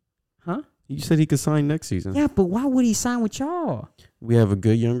sign. Huh? You said he could sign next season. Yeah, but why would he sign with y'all? We have a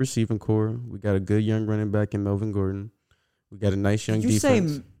good young receiving core. We got a good young running back in Melvin Gordon. We got a nice young defense. Did you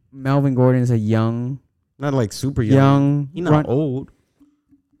say Melvin Gordon is a young... Not like super young. He's not old.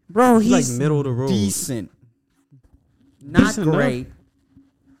 Bro, he's like middle of the road. Decent. Not decent great. Enough.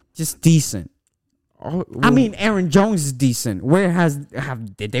 Just decent. Well, I mean, Aaron Jones is decent.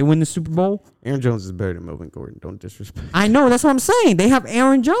 Did they win the Super Bowl? Aaron Jones is better than Melvin Gordon. Don't disrespect. I know. That's what I'm saying. They have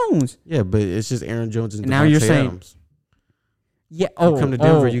Aaron Jones. Yeah, but it's just Aaron Jones and now you're saying Adams. Yeah. You come to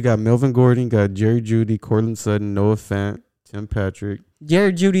Denver, you got Melvin Gordon, got Jerry Jeudy, Cortland Sutton, Noah Fant, Tim Patrick.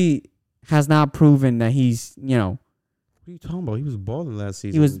 Jerry Jeudy has not proven that he's, What are you talking about? He was balling last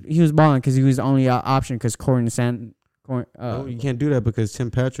season. He was balling because he was the only option because no, you can't do that because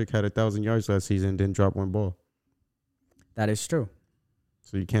Tim Patrick had 1,000 yards last season and didn't drop one ball. That is true.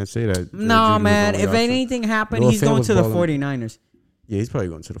 So you can't say that. No, man. If anything happened, he's going to the 49ers. Yeah, he's probably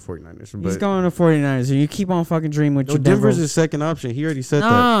going to the 49ers. He's going to the 49ers. So you keep on fucking dreaming with your Denver's his second option. He already said that.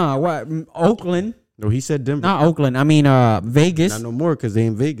 Nah, what? Oakland. No, he said Denver. Not Oakland. I mean, Vegas. Not no more because they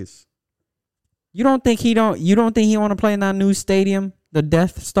in Vegas. You don't think he want to play in that new stadium, the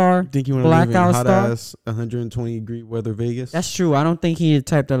Death Star? Think you want to live in Blackout hot Star? ass 120-degree weather Vegas? That's true. I don't think he the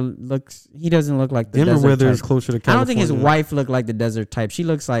type that looks. He doesn't look like the Denver desert weather type. is closer to I California. don't think his wife looked like the desert type. She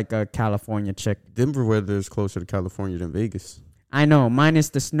looks like a California chick. Denver weather is closer to California than Vegas. I know, minus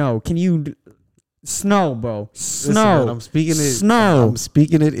the snow. Can you snow, bro? Snow. Listen, man, I'm speaking it. Snow. I'm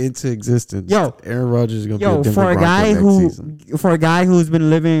speaking it into existence. Yo, Aaron Rodgers is gonna be a Denver for a Bronco guy next who season. for a guy who's been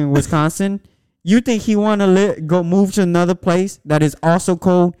living in Wisconsin, you think he want to go move to another place that is also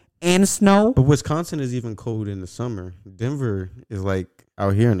cold and snow? But Wisconsin is even cold in the summer. Denver is like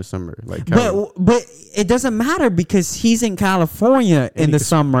out here in the summer. Like, But it doesn't matter because he's in California in the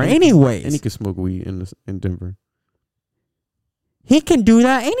summer and anyways. he can smoke weed in Denver. He can do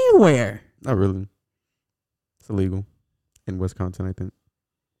that anywhere. Not really. It's illegal in Wisconsin, I think.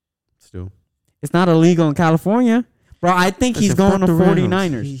 Still. It's not illegal in California. Bro, I think he's going to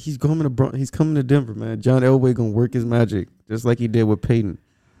 49ers. He's coming to Denver, man. John Elway gonna work his magic just like he did with Peyton.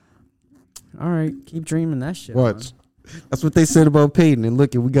 All right, keep dreaming that shit. Watch. That's what they said about Peyton. And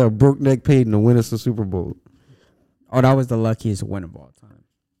look, we got a broke neck Peyton to win us the Super Bowl. Oh, that was the luckiest win of all time.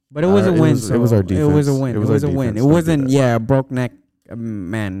 But it was a win. It was our defense. It was a win. It was a win. It wasn't, yeah, broke neck.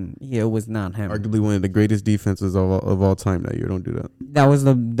 Man, it was not him. Arguably one of the greatest defenses of all time that year. Don't do that. That was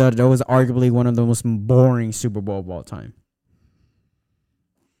that was arguably one of the most boring Super Bowl of all time.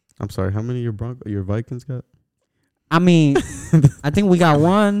 I'm sorry. How many your Vikings got? I mean, I think we got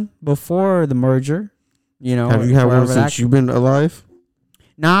one before the merger. You know, have you had one since you've been alive?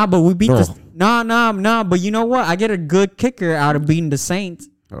 Nah, but we beat the nah. But you know what? I get a good kicker out of beating the Saints.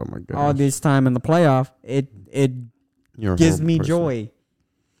 Oh my god! All this time in the playoff, it gives me joy.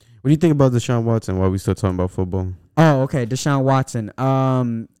 What do you think about Deshaun Watson while we still talking about football? Oh, okay, Deshaun Watson.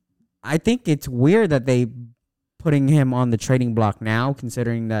 I think it's weird that they putting him on the trading block now,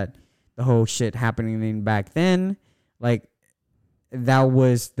 considering that the whole shit happening back then. Like, that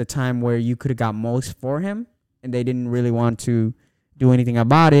was the time where you could have got most for him, and they didn't really want to do anything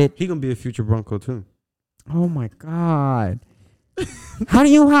about it. He gonna be a future Bronco too. Oh my god! How do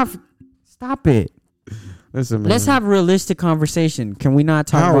you have? Stop it. Listen, man. Let's have realistic conversation. Can we not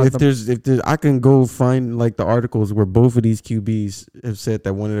talk about if there's I can go find like the articles where both of these QBs have said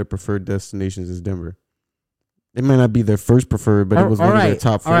that one of their preferred destinations is Denver. It might not be their first preferred, but it was one of their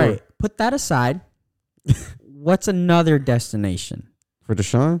top 4. All right, put that aside. What's another destination For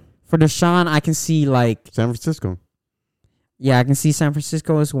Deshaun? For Deshaun, I can see like San Francisco. Yeah, I can see San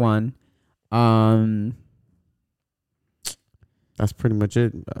Francisco as one. That's pretty much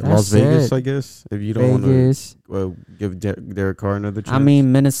it. Las Vegas, I guess. If you don't want to give Derek Carr another chance. I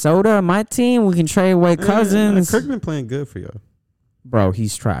mean, Minnesota, my team. We can trade away Cousins. Kirk been playing good for y'all. Bro,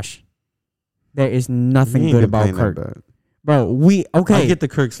 he's trash. There is nothing good about Kirk. Bro, I get the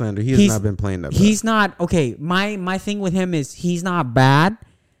Kirk slander. He has not been playing that bad. He's not, okay, my thing with him is he's not bad.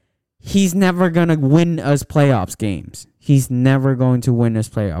 He's never going to win us playoffs games. He's never going to win us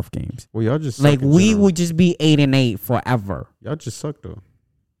playoff games. Well, y'all just like we would just be 8-8 forever. Y'all just suck though.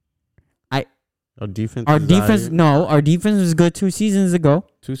 Our defense was good 2 seasons ago.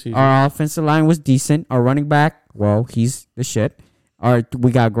 2 seasons. Our offensive line was decent. Our running back, well, he's the shit.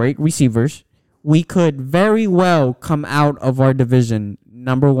 We got great receivers. We could very well come out of our division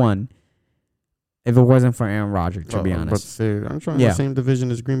number 1 if it wasn't for Aaron Rodgers, to be honest. Aren't you in the same division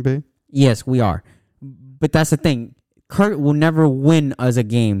as Green Bay? Yes, we are. But that's the thing. Kurt will never win us a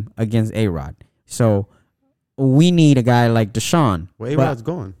game against A-Rod. So we need a guy like Deshaun. Well, A-Rod's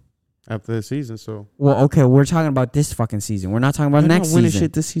gone after the season, so. Well, okay, we're talking about this fucking season. We're not talking about next season. We're not winning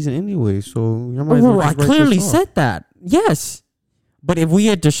shit this season anyway, so. I clearly said that. Yes. But if we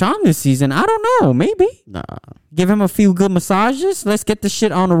had Deshaun this season, I don't know. Maybe. Nah. Give him a few good massages. Let's get the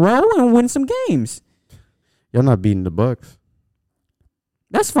shit on the roll and win some games. Y'all not beating the Bucks.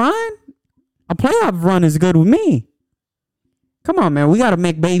 That's fine. A playoff run is good with me. Come on, man. We got to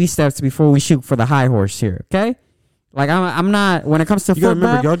make baby steps before we shoot for the high horse here, okay? Like, I'm not, when it comes to football,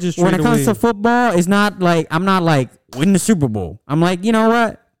 remember, y'all just when it comes to football, it's not like, I'm not like, win the Super Bowl. I'm like, you know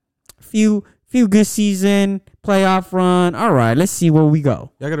what? Few good season, playoff run. All right, let's see where we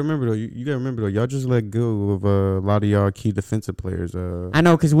go. Y'all got to remember, though. You got to remember, though. Y'all just let go of a lot of y'all key defensive players. I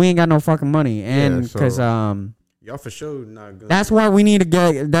know, because we ain't got no fucking money. And because, y'all for sure not good. That's why we need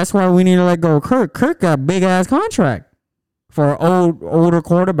to let go of Kirk. Kirk got a big ass contract for an older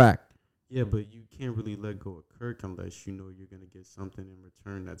quarterback. Yeah, but you can't really let go of Kirk unless you know you're gonna get something in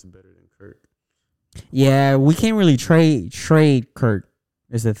return that's better than Kirk. Yeah, we can't really trade Kirk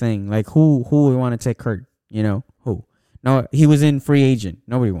is the thing. Like who would want to take Kirk? You know who? No, he was in free agent.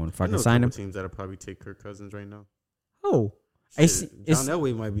 Nobody want to fucking sign him. Teams that'll probably take Kirk Cousins right now. Oh, John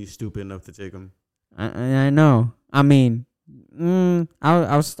Elway might be stupid enough to take him. I know. I mean,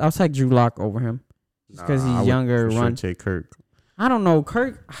 I'll take Drew Lock over him because he's younger. Sure take Kirk. I don't know.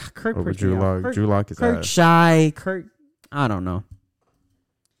 Kirk over Drew Lock. Drew Lock is Kirk shy. Kirk. I don't know.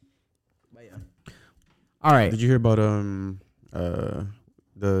 But yeah. All right. Did you hear about the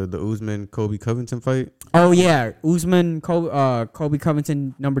Usman Kobe Covington fight? Oh yeah, Usman Kobe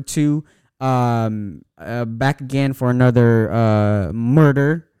Covington #2. Back again for another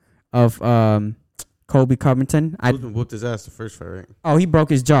murder of Kobe Covington. Usman whooped his ass the first fight, right? Oh, he broke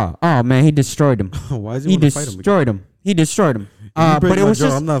his jaw. Oh man, he destroyed him. Why is he want to fight him? He destroyed him. But it was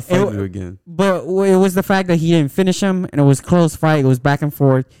just I'm not fighting you again. But it was the fact that he didn't finish him, and it was a close fight. It was back and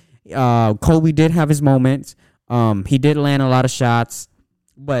forth. Kobe did have his moments. He did land a lot of shots,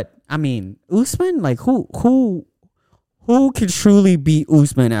 but I mean, Usman, like who can truly beat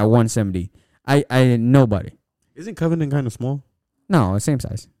Usman at 170? I nobody. Isn't Covington kind of small? No, same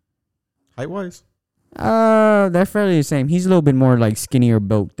size. Height wise? They're fairly the same. He's a little bit more like skinnier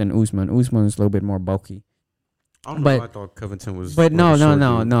built than Usman. Usman's a little bit more bulky. I don't know. I thought Covington was. But no.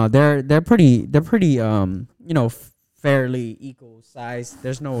 They're pretty. Fairly equal size.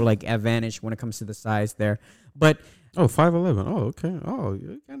 There's no like advantage when it comes to the size there. But 5'11". Oh, okay. Oh,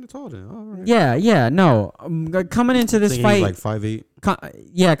 you're kind of tall then. All right. Yeah. No, coming into this fight, he's like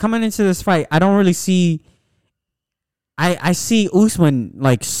 5'8". Coming into this fight, I don't really see. I see Usman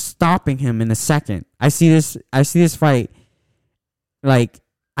like stopping him in a second. I see this fight. Like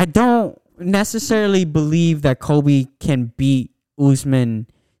I don't necessarily believe that Kobe can beat Usman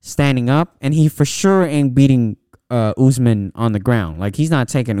standing up, and he for sure ain't beating Usman on the ground. Like he's not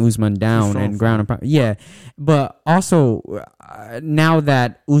taking Usman down and ground and pound. Yeah, but also now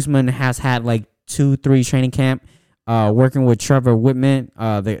that Usman has had like 2-3 training camp, working with Trevor Whitman,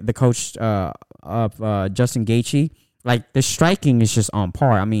 the coach of Justin Gaethje. Like the striking is just on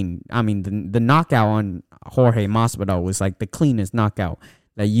par. I mean the knockout on Jorge Masvidal was like the cleanest knockout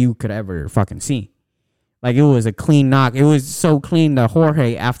that you could ever fucking see. Like it was a clean knock. It was so clean that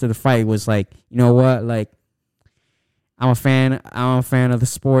Jorge after the fight was like, you know what? Like I'm a fan of the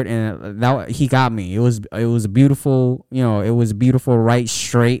sport, and that he got me. It was a beautiful, it was a beautiful right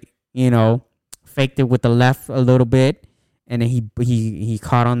straight, faked it with the left a little bit, and then he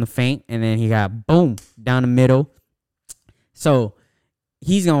caught on the feint, and then he got boom down the middle. So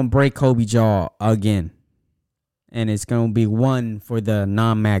he's gonna break Kobe jaw again, and it's gonna be one for the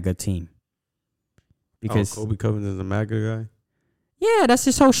non-MAGA team. Because Kobe Covington's a MAGA guy. Yeah, that's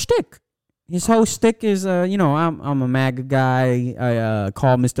his whole shtick. His whole shtick is, I'm a MAGA guy. I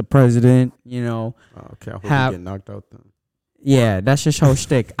call Mr. President. Okay, I hope he get knocked out then. Yeah, that's his whole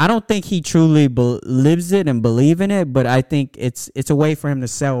shtick. I don't think he truly lives it and believe in it, but I think it's a way for him to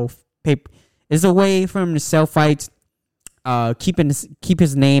sell paper. It's a way for him to sell fights. Keep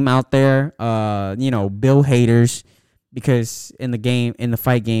his name out there. Build haters, because in the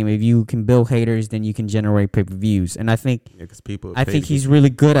fight game, if you can build haters, then you can generate pay-per-views. And I think he's really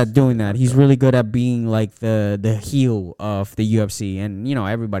good at doing that. He's really good at being like the heel of the UFC, and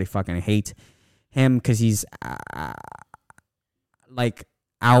everybody fucking hates him because he's like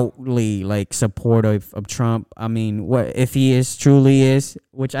outly like supportive of Trump. I mean, what if he truly is,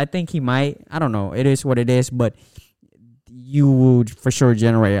 which I think he might. I don't know. It is what it is, but you would for sure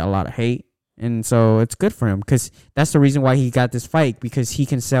generate a lot of hate. And so it's good for him, because that's the reason why he got this fight, because he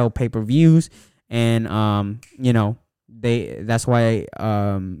can sell pay-per-views, and that's why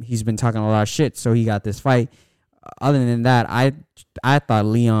he's been talking a lot of shit. So he got this fight. Other than that, I thought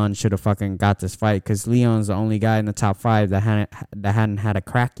Leon should have fucking got this fight, because Leon's the only guy in the top 5 that hadn't had a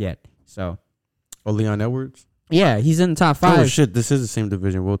crack yet. So, Leon Edwards? Yeah, he's in the top 5. Oh shit, this is the same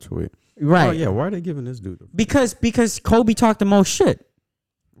division welterweight. Right. Oh yeah, why are they giving this dude? Because Kobe talked the most shit.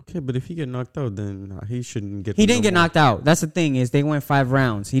 Okay, but if he get knocked out, then he shouldn't get. He didn't get knocked out. That's the thing, is they went 5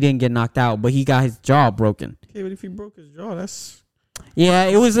 rounds. He didn't get knocked out, but he got his jaw broken. Okay, but if he broke his jaw, that's. Yeah,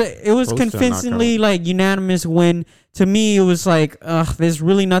 it was convincingly like unanimous win. To me, it was like, there's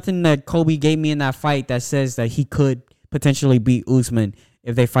really nothing that Kobe gave me in that fight that says that he could potentially beat Usman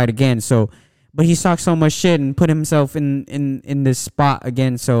if they fight again. So, but he talked so much shit and put himself in this spot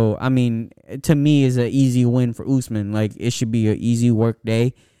again. So, I mean, to me, is an easy win for Usman. Like, it should be an easy work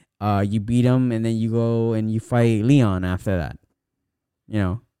day. You beat him, and then you go and you fight Leon after that.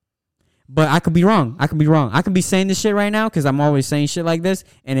 But I could be wrong. I could be saying this shit right now, because I'm always saying shit like this,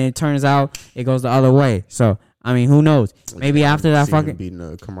 and it turns out it goes the other way. So, I mean, who knows? Maybe after that fucking beating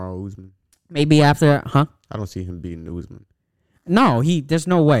Kamaru Usman. Maybe after, I don't see him beating Usman. No, there's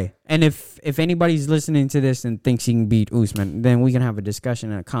no way. And if anybody's listening to this and thinks he can beat Usman, then we can have a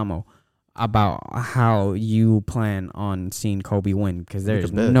discussion in a commo about how you plan on seeing Kobe win, because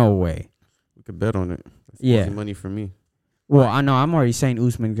there's no way. We could bet on it. That's Yeah. easy money for me. Well, I know I'm already saying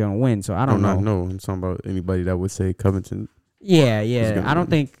Usman's gonna win, so I don't know. No, I'm talking about anybody that would say Covington. Yeah. I don't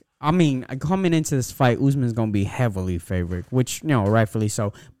win. think. I mean, coming into this fight, Usman's gonna be heavily favored, which rightfully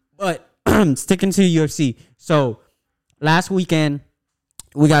so. But sticking to UFC, so last weekend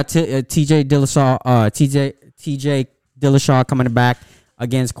we got TJ Dillashaw coming back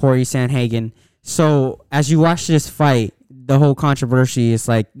against Corey Sandhagen. So as you watch this fight, the whole controversy is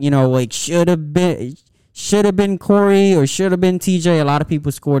like, should have been Corey or should have been TJ. A lot of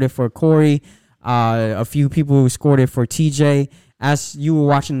people scored it for Corey. A few people who scored it for TJ. As you were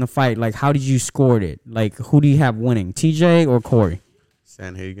watching the fight, like, how did you score it? Like, who do you have winning, TJ or Corey?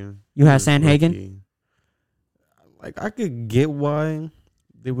 Sandhagen. You had Sandhagen? Like, I could get why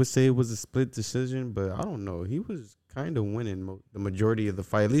they would say it was a split decision, but I don't know. He was kind of winning the majority of the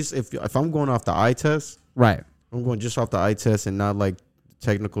fight. At least if I'm going off the eye test. Right. I'm going just off the eye test and not like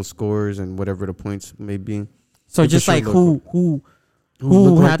technical scores and whatever the points may be. So just like who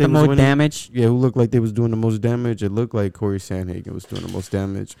had the most damage? Yeah, who looked like they was doing the most damage? It looked like Corey Sandhagen was doing the most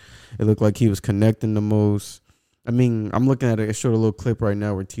damage. It looked like he was connecting the most. I mean, I'm looking at it. I showed a little clip right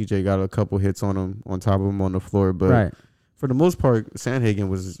now where TJ got a couple hits on him, on top of him on the floor. But for the most part, Sandhagen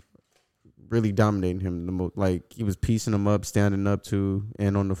was really dominating him the most. Like, he was piecing him up, standing up too,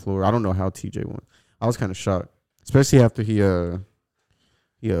 and on the floor. I don't know how TJ won. I was kind of shocked, especially after he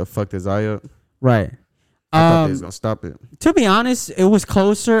fucked his eye up. Right. I thought they was gonna stop it. To be honest, it was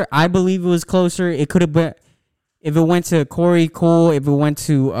closer. I believe it was closer. It could have been if it went to Corey, cool. If it went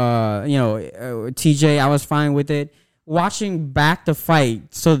to TJ, I was fine with it. Watching back the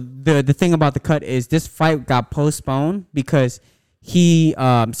fight, so the thing about the cut is this fight got postponed because TJ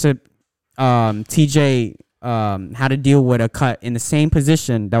had to deal with a cut in the same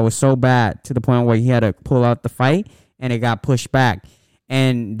position that was so bad to the point where he had to pull out the fight, and it got pushed back.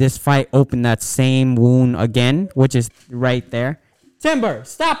 And this fight opened that same wound again, which is right there. Timber,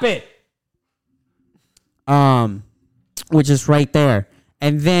 stop it. Which is right there.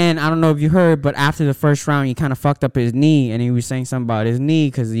 And then, I don't know if you heard, but after the first round, he kind of fucked up his knee, and he was saying something about his knee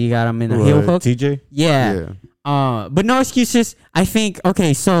because he got him in a heel hook. TJ? Yeah. But no excuses. I think,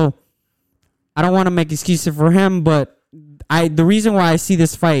 okay, so I don't want to make excuses for him, but the reason why I see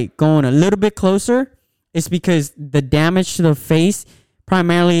this fight going a little bit closer is because the damage to the face,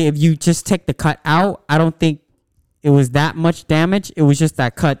 primarily if you just take the cut out, I don't think it was that much damage. It was just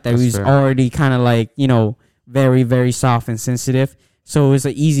that cut that was already kind of like, very, very soft and sensitive. So it was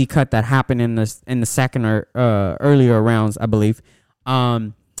an easy cut that happened in the second or earlier rounds, I believe.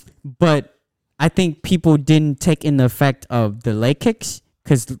 But I think people didn't take in the effect of the leg kicks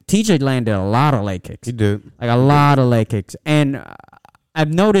because TJ landed a lot of leg kicks. He did. Like a lot of leg kicks. And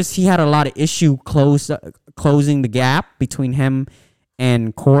I've noticed he had a lot of issue closing the gap between him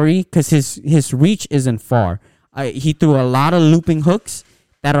and Corey because his reach isn't far. He threw a lot of looping hooks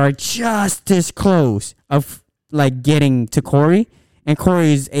that are just as close of like getting to Corey, and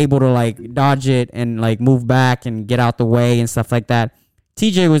Corey is able to like dodge it and like move back and get out the way and stuff like that.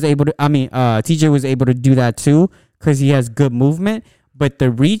 TJ was able to do that too because he has good movement, but the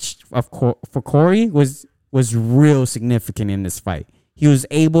reach for Corey was real significant in this fight. He was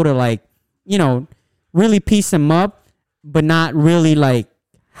able to really piece him up, but not really like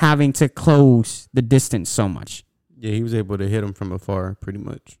having to close the distance so much. Yeah, he was able to hit him from afar pretty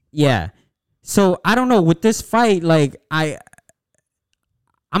much. Yeah. So I don't know with this fight, like I'm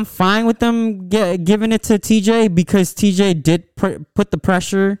fine with them giving it to TJ because TJ did put the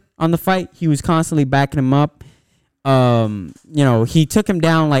pressure on the fight. He was constantly backing him up. He took him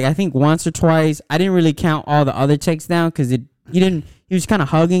down like I think once or twice. I didn't really count all the other takes down because he was kind of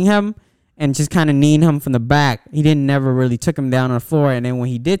hugging him and just kind of kneeing him from the back. He never really took him down on the floor. And then when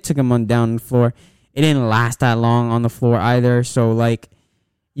he did took him down on the floor, it didn't last that long on the floor either. So like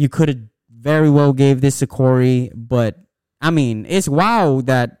you could have very well gave this to Corey, but I mean, it's wild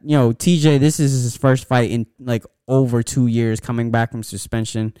that, TJ, this is his first fight in like over 2 years coming back from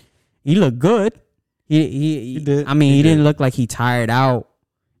suspension. He looked good. He did. I mean, he didn't look like he tired out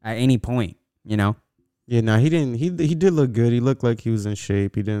at any point, Yeah, no, he didn't. He did look good. He looked like he was in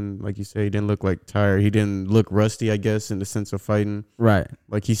shape. He didn't, like you say, he didn't look like tired. He didn't look rusty, I guess, in the sense of fighting. Right.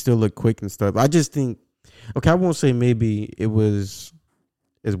 Like he still looked quick and stuff. I just think, okay, I won't say maybe it was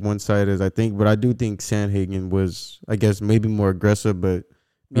as one-sided as I think, but I do think Sandhagen was, I guess, maybe more aggressive, but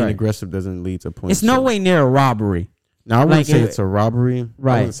being aggressive doesn't lead to points. It's no way near a robbery. Now, I wouldn't say it's a robbery.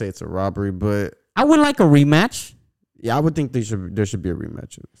 Right. I wouldn't say it's a robbery, but I would like a rematch. Yeah, I would think there should be a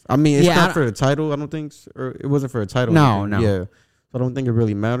rematch. I mean, it's not for the title. I don't think, or it wasn't for a title. No. Yeah, so I don't think it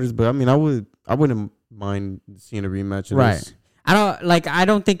really matters. But I mean, I wouldn't mind seeing a rematch. Right. I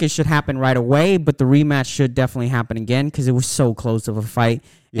don't think it should happen right away, but the rematch should definitely happen again because it was so close of a fight.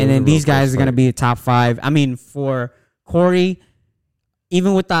 Yeah, and then these guys are going to be the top 5. I mean, for Corey,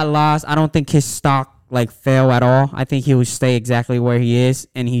 even with that loss, I don't think his stock fell at all. I think he will stay exactly where he is,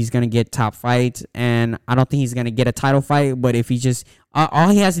 and he's going to get top fights. And I don't think he's going to get a title fight, but if he just all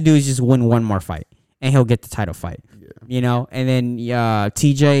he has to do is just win one more fight, and he'll get the title fight. Yeah. And then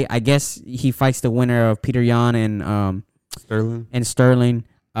TJ, I guess he fights the winner of Peter Yan and Sterling.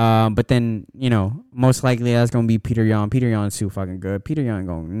 But then, most likely that's going to be Peter Yan. Peter Yan's too fucking good. Peter Yan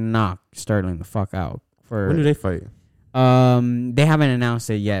going to knock Sterling the fuck out. When do they fight? They haven't announced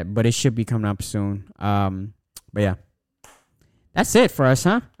it yet, but it should be coming up soon. But yeah. That's it for us,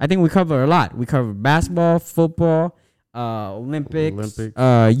 huh? I think we covered a lot. We covered basketball, football, Olympics,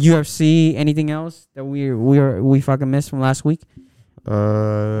 UFC. Anything else that we fucking missed from last week?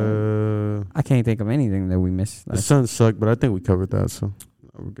 I can't think of anything that we missed. The Suns suck, but I think we covered that, so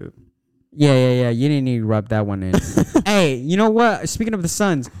we're good. Yeah. You didn't need to rub that one in. Hey, you know what? Speaking of the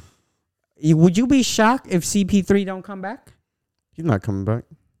Suns, would you be shocked if CP3 don't come back? He's not coming back.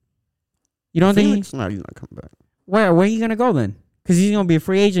 You don't think he's not coming back. Where are you gonna go then? Because he's gonna be a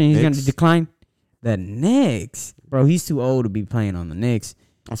free agent. He's gonna decline. The Knicks, bro. He's too old to be playing on the Knicks.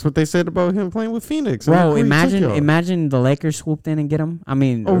 That's what they said about him playing with Phoenix. Bro, imagine the Lakers swooped in and get him. I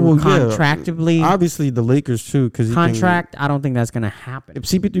mean, contractually. Yeah. Obviously, the Lakers too, because I don't think that's gonna happen. If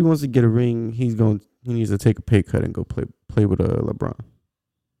CP3 wants to get a ring, he needs to take a pay cut and go play with LeBron.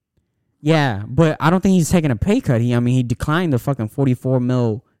 Yeah, but I don't think he's taking a pay cut. He declined the fucking $44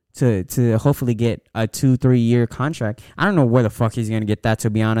 million to hopefully get a 2-3 year contract. I don't know where the fuck he's gonna get that, to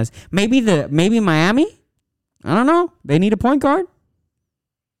be honest. Maybe Miami. I don't know. They need a point guard.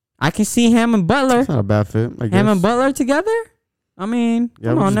 I can see him and Butler. That's not a bad fit. I guess. Him and Butler together. Come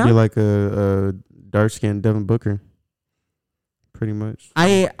on now. Be like a dark skinned Devin Booker. Pretty much.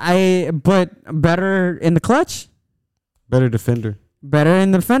 But better in the clutch. Better defender.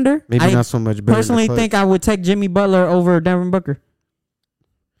 Maybe not so much better. Personally, think I would take Jimmy Butler over Devin Booker.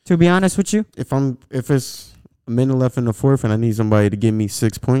 To be honest with you, if it's a minute left in the fourth and I need somebody to give me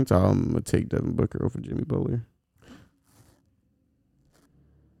 6 points, I'm gonna take Devin Booker over Jimmy Butler.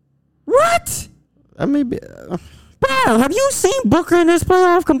 What? I may be. Bro, have you seen Booker in this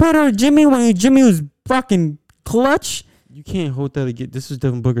playoff compared to Jimmy when Jimmy was fucking clutch? You can't hold that again. This is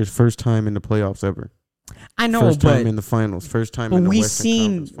Devin Booker's first time in the playoffs ever. I know, first time in the finals. First time in the Western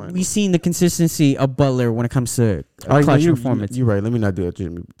Conference finals. We've seen the consistency of Butler when it comes to clutch performance. You're right. Let me not do that,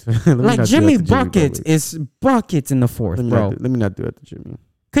 Jimmy. Jimmy buckets is buckets in the fourth, bro. Let me not do that to Jimmy.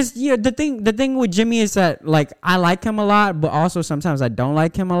 Because the thing with Jimmy is that I like him a lot, but also sometimes I don't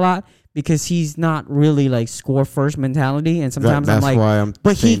like him a lot because he's not really score first mentality, and sometimes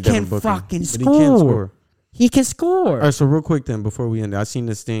but he can fucking score. He can score. All right, so real quick then, before we end, I seen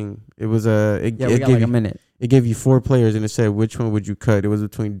this thing. It was we got a minute. It gave you 4 players, and it said which one would you cut. It was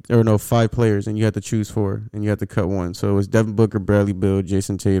 5 players, and you had to choose 4, and you had to cut one. So it was Devin Booker, Bradley Beal,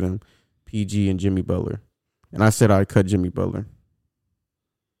 Jason Tatum, PG, and Jimmy Butler. And I said I'd cut Jimmy Butler.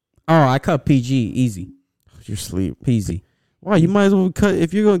 Oh, I cut PG easy. You're asleep. PG. Why? You might as well cut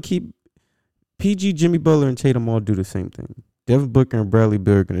if you're gonna keep PG, Jimmy Butler, and Tatum all do the same thing. Devin Booker and Bradley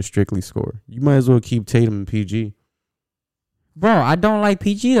Beal are gonna strictly score. You might as well keep Tatum and PG. Bro, I don't like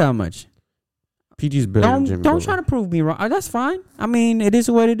PG that much. PG's better than Jimmy Butler. Don't try to prove me wrong. That's fine. I mean, it is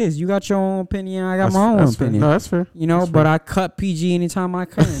what it is. You got your own opinion. I got my own opinion. Fair. No, that's fair. But I cut PG anytime I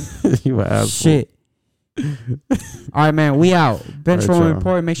can. You an asshole. Shit. All right, man. We out. Benchwarmers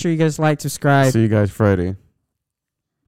Report. Make sure you guys like, subscribe. See you guys Friday.